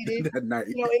vaccinated. That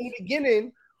you know, in the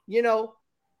beginning,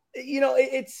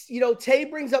 it's Tay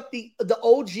brings up the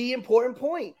OG important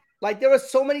point. Like, there are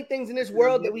so many things in this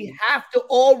world that we have to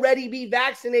already be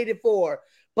vaccinated for.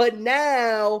 But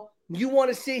now you want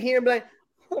to sit here and be like,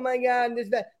 oh my God,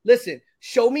 listen,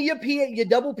 show me your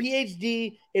double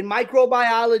PhD in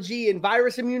microbiology and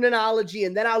virus immunology,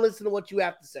 and then I'll listen to what you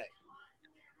have to say.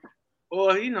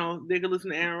 Or, they could listen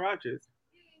to Aaron Rodgers.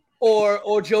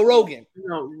 Or Joe Rogan.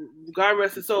 God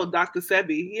rest his soul, Dr.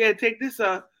 Sebi. Yeah, take this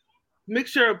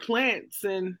mixture of plants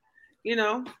and,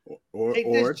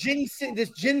 take this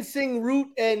ginseng root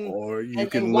or you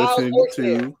can listen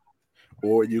to,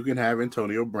 or you can have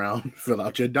Antonio Brown fill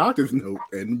out your doctor's note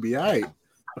and be all right.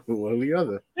 One or the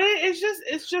other.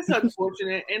 It's just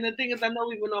unfortunate. And the thing is, I know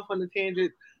we went off on a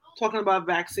tangent talking about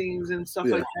vaccines and stuff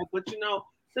like that, but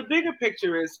the bigger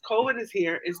picture is COVID is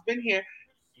here. It's been here.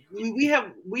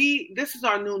 This is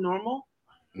our new normal.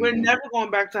 We're never going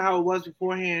back to how it was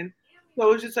beforehand.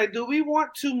 So it's just like, do we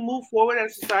want to move forward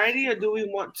as a society, or do we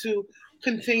want to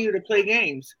continue to play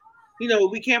games?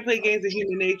 We can't play games of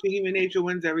human nature. Human nature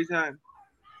wins every time.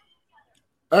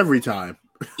 Every time.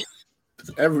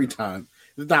 Every time.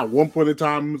 It's not one point in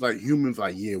time. It's like humans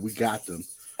like, yeah, we got them.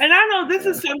 And I know this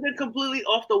is something completely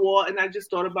off the wall, and I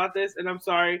just thought about this, and I'm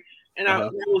sorry, and I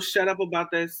will shut up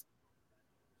about this.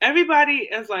 Everybody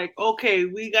is like, okay,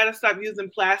 we got to stop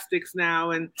using plastics now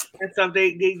and stuff.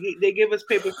 They give us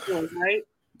paper straws, right?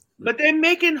 But they're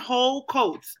making whole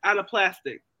coats out of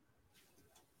plastic.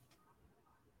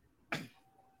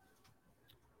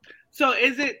 So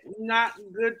is it not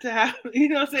good to have, what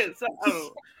I'm saying?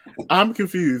 So, I'm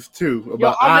confused too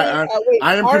about. I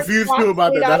am confused too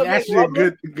about that. That's actually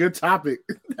a good topic.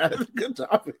 That's a good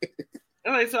topic.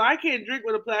 Okay, so I can't drink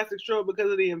with a plastic straw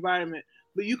because of the environment,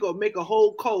 but you could make a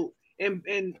whole coat and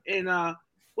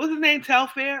what's his name?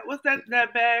 Telfair? What's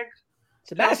that bag?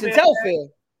 Sebastian Telfair.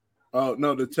 Oh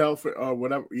no, the Telfair or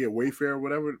whatever. Yeah, Wayfair,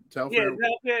 whatever. Telfair.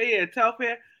 Yeah,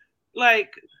 Telfair.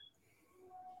 Like,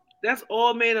 that's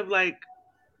all made of like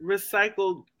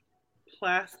recycled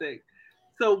plastic.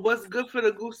 So what's good for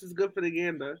the goose is good for the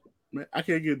gander. Man, I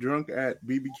can't get drunk at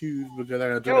BBQs because I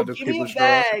got to drink the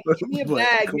give me a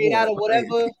bag made out of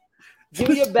whatever. Give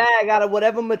me a bag out of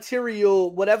whatever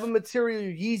material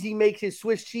Yeezy makes his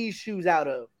Swiss cheese shoes out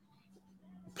of.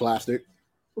 Plastic.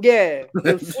 Yeah,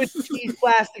 the Swiss cheese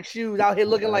plastic shoes out here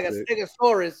looking like a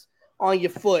Stegosaurus on your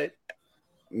foot.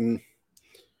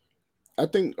 I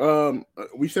think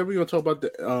we said we're gonna talk about the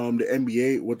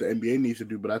NBA, what the NBA needs to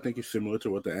do, but I think it's similar to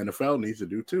what the NFL needs to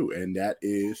do too, and that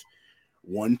is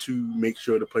one to make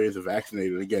sure the players are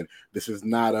vaccinated. Again, this is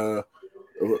not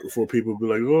for people to be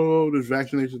like, oh, this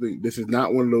vaccination thing. This is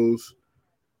not one of those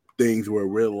things where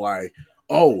we're like,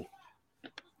 oh,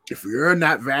 if you're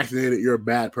not vaccinated, you're a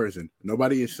bad person.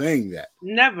 Nobody is saying that.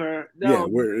 Never. No.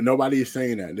 Yeah, nobody is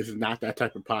saying that. This is not that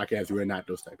type of podcast. We're not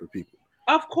those type of people.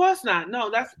 Of course not.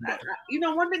 No, that's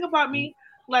one thing about me,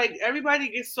 like, everybody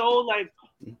gets so like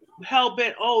hell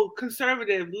bent,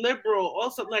 conservative, liberal,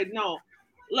 also like, no.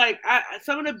 Like,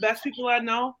 some of the best people I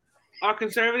know are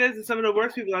conservatives, and some of the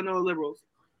worst people I know are liberals.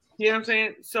 You know what I'm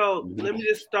saying? So let me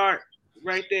just start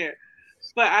right there.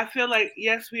 But I feel like,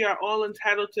 yes, we are all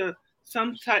entitled to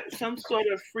some sort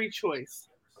of free choice,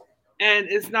 and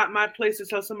it's not my place to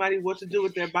tell somebody what to do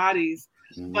with their bodies.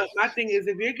 But my thing is,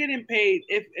 if you're getting paid,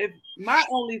 if my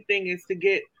only thing is to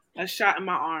get a shot in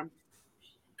my arm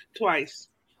twice,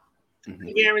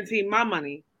 to guarantee my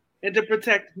money and to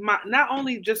protect not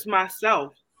only just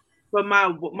myself, but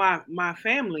my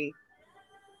family.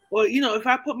 Or, if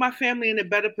I put my family in a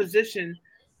better position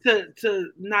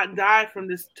to not die from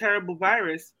this terrible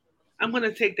virus, I'm going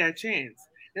to take that chance.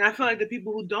 And I feel like the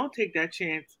people who don't take that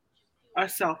chance are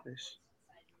selfish.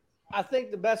 I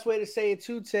think the best way to say it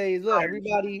too, Tay, is look,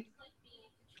 everybody.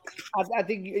 I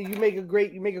think you make a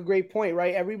great point,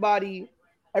 right? Everybody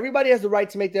has the right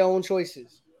to make their own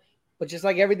choices, but just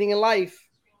like everything in life,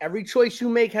 every choice you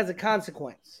make has a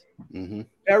consequence.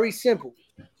 Very simple,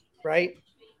 right?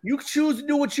 You choose to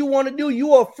do what you want to do.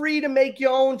 You are free to make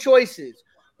your own choices,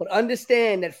 But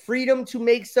understand that freedom to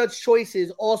make such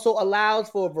choices also allows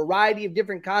for a variety of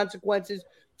different consequences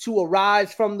to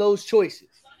arise from those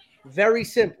choices. Very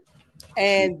simple.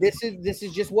 And this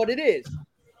is just what it is.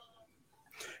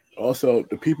 Also,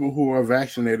 the people who are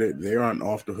vaccinated, they aren't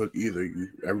off the hook either.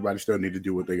 Everybody still need to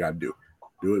do what they got to do.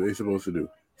 Do what they're supposed to do.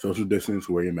 Social distance,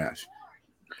 wear your mask.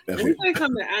 Let me say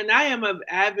something. And I am an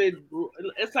avid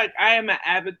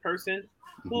person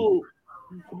who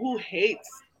hates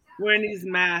wearing these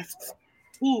masks,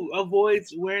 who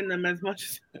avoids wearing them as much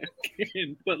as I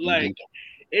can. But let's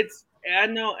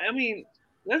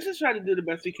just try to do the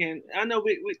best we can. I know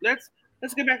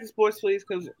let's get back to sports, please,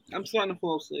 because I'm starting to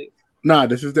fall asleep. Nah,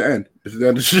 this is the end. This is the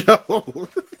end of the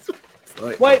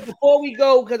show. Wait, before we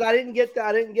go, because I didn't get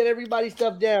everybody's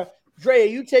stuff down. Dre, are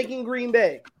you taking Green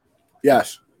Bay?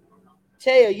 Yes.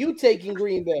 Tay, are you taking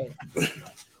Green Bay?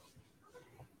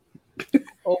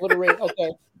 Over the Raiders.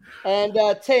 Okay. And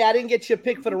Tay, I didn't get your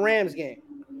pick for the Rams game.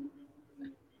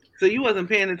 So you wasn't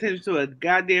paying attention to a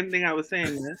goddamn thing I was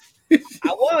saying, man. I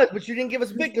was, but you didn't give us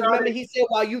a pick. Because remember, he said,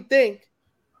 while you think.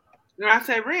 No, I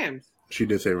said Rams. She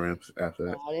did say Rams after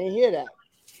that. I didn't hear that.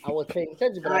 I was paying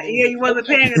attention. But you wasn't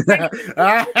paying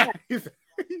attention.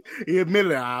 He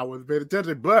admitted I wasn't paying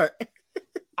attention, but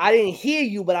I didn't hear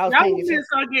you, but I was paying attention.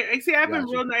 I've been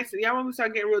real nice. Y'all want me to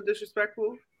start getting real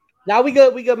disrespectful? Now we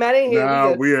good. Matt ain't here.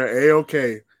 No, we are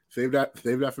A-okay. Save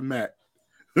that for Matt.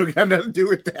 We got nothing to do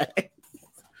with that.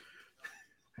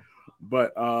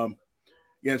 But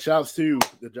again, shouts to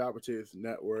the Jobbers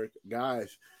Network.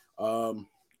 Guys, well,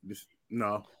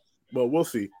 we'll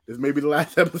see. This may be the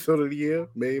last episode of the year.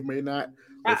 May not.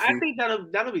 I think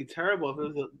that'll be terrible if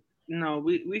it was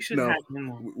we should have one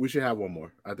more. We should have one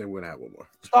more. I think we're gonna have one more.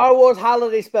 Star Wars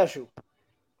holiday special.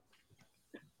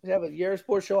 We have a Year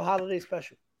Sports Show holiday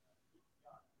special.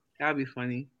 That'd be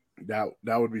funny. That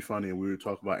would be funny, and we would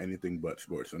talk about anything but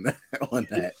sports on that.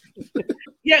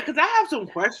 Yeah, because I have some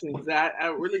questions that I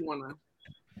really want to.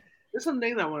 There's some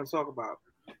things I want to talk about.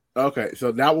 Okay,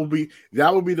 so that will be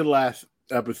the last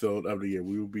episode of the year.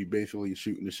 We will be basically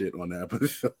shooting the shit on the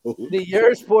episode. The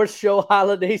Year Sports Show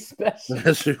holiday special.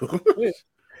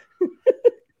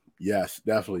 Yes,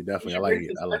 definitely. I like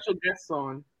it. Special guests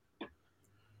on.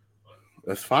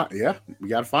 That's fine. Yeah, we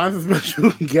gotta find some special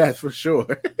guests for sure.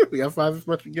 We gotta find some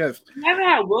special guests. We haven't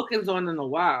had Wilkins on in a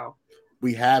while.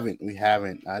 We haven't.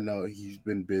 I know he's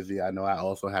been busy. I know I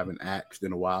also haven't asked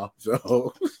in a while.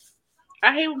 So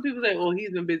I hate when people say, "Oh, he's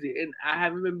been busy," and I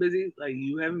haven't been busy. Like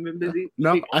you haven't been busy.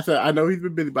 No, I said I know he's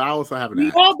been busy, but I also haven't.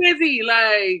 We all busy.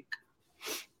 Like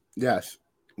yes,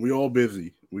 we all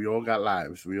busy. We all got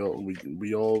lives. We all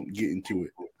get into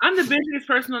it. I'm the busiest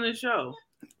person on this show.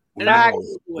 We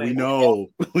know.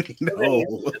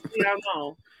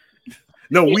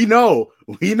 No,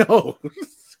 we know.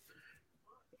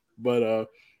 But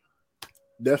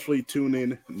definitely tune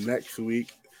in next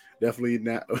week. Definitely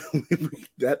not.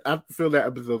 I feel that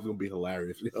episode's gonna be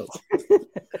hilarious.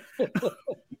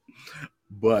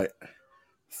 But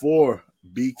for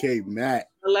BK Matt,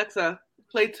 Alexa,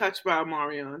 play "Touched" by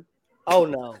Omarion. Oh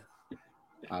no!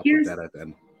 I'll put that at the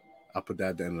end. I'll put that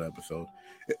at the end of the episode.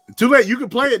 Too late. You can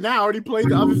play it now. I already played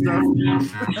the other stuff.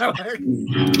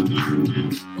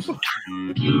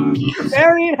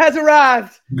 Marion has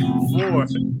arrived. For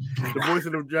the voice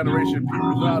of the generation, Pete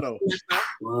Rosado.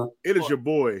 It is your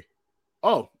boy.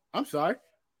 Oh, I'm sorry.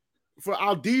 For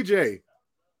our DJ,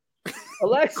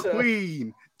 Alexa,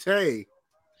 Queen Tay.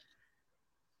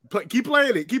 Keep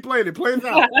playing it. Play it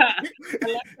out.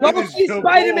 Go see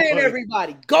Spider-Man,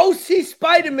 everybody. Go see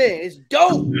Spider-Man. It's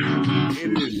dope.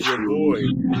 It is your boy,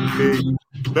 Big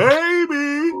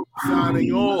Baby,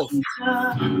 signing off.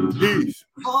 Peace.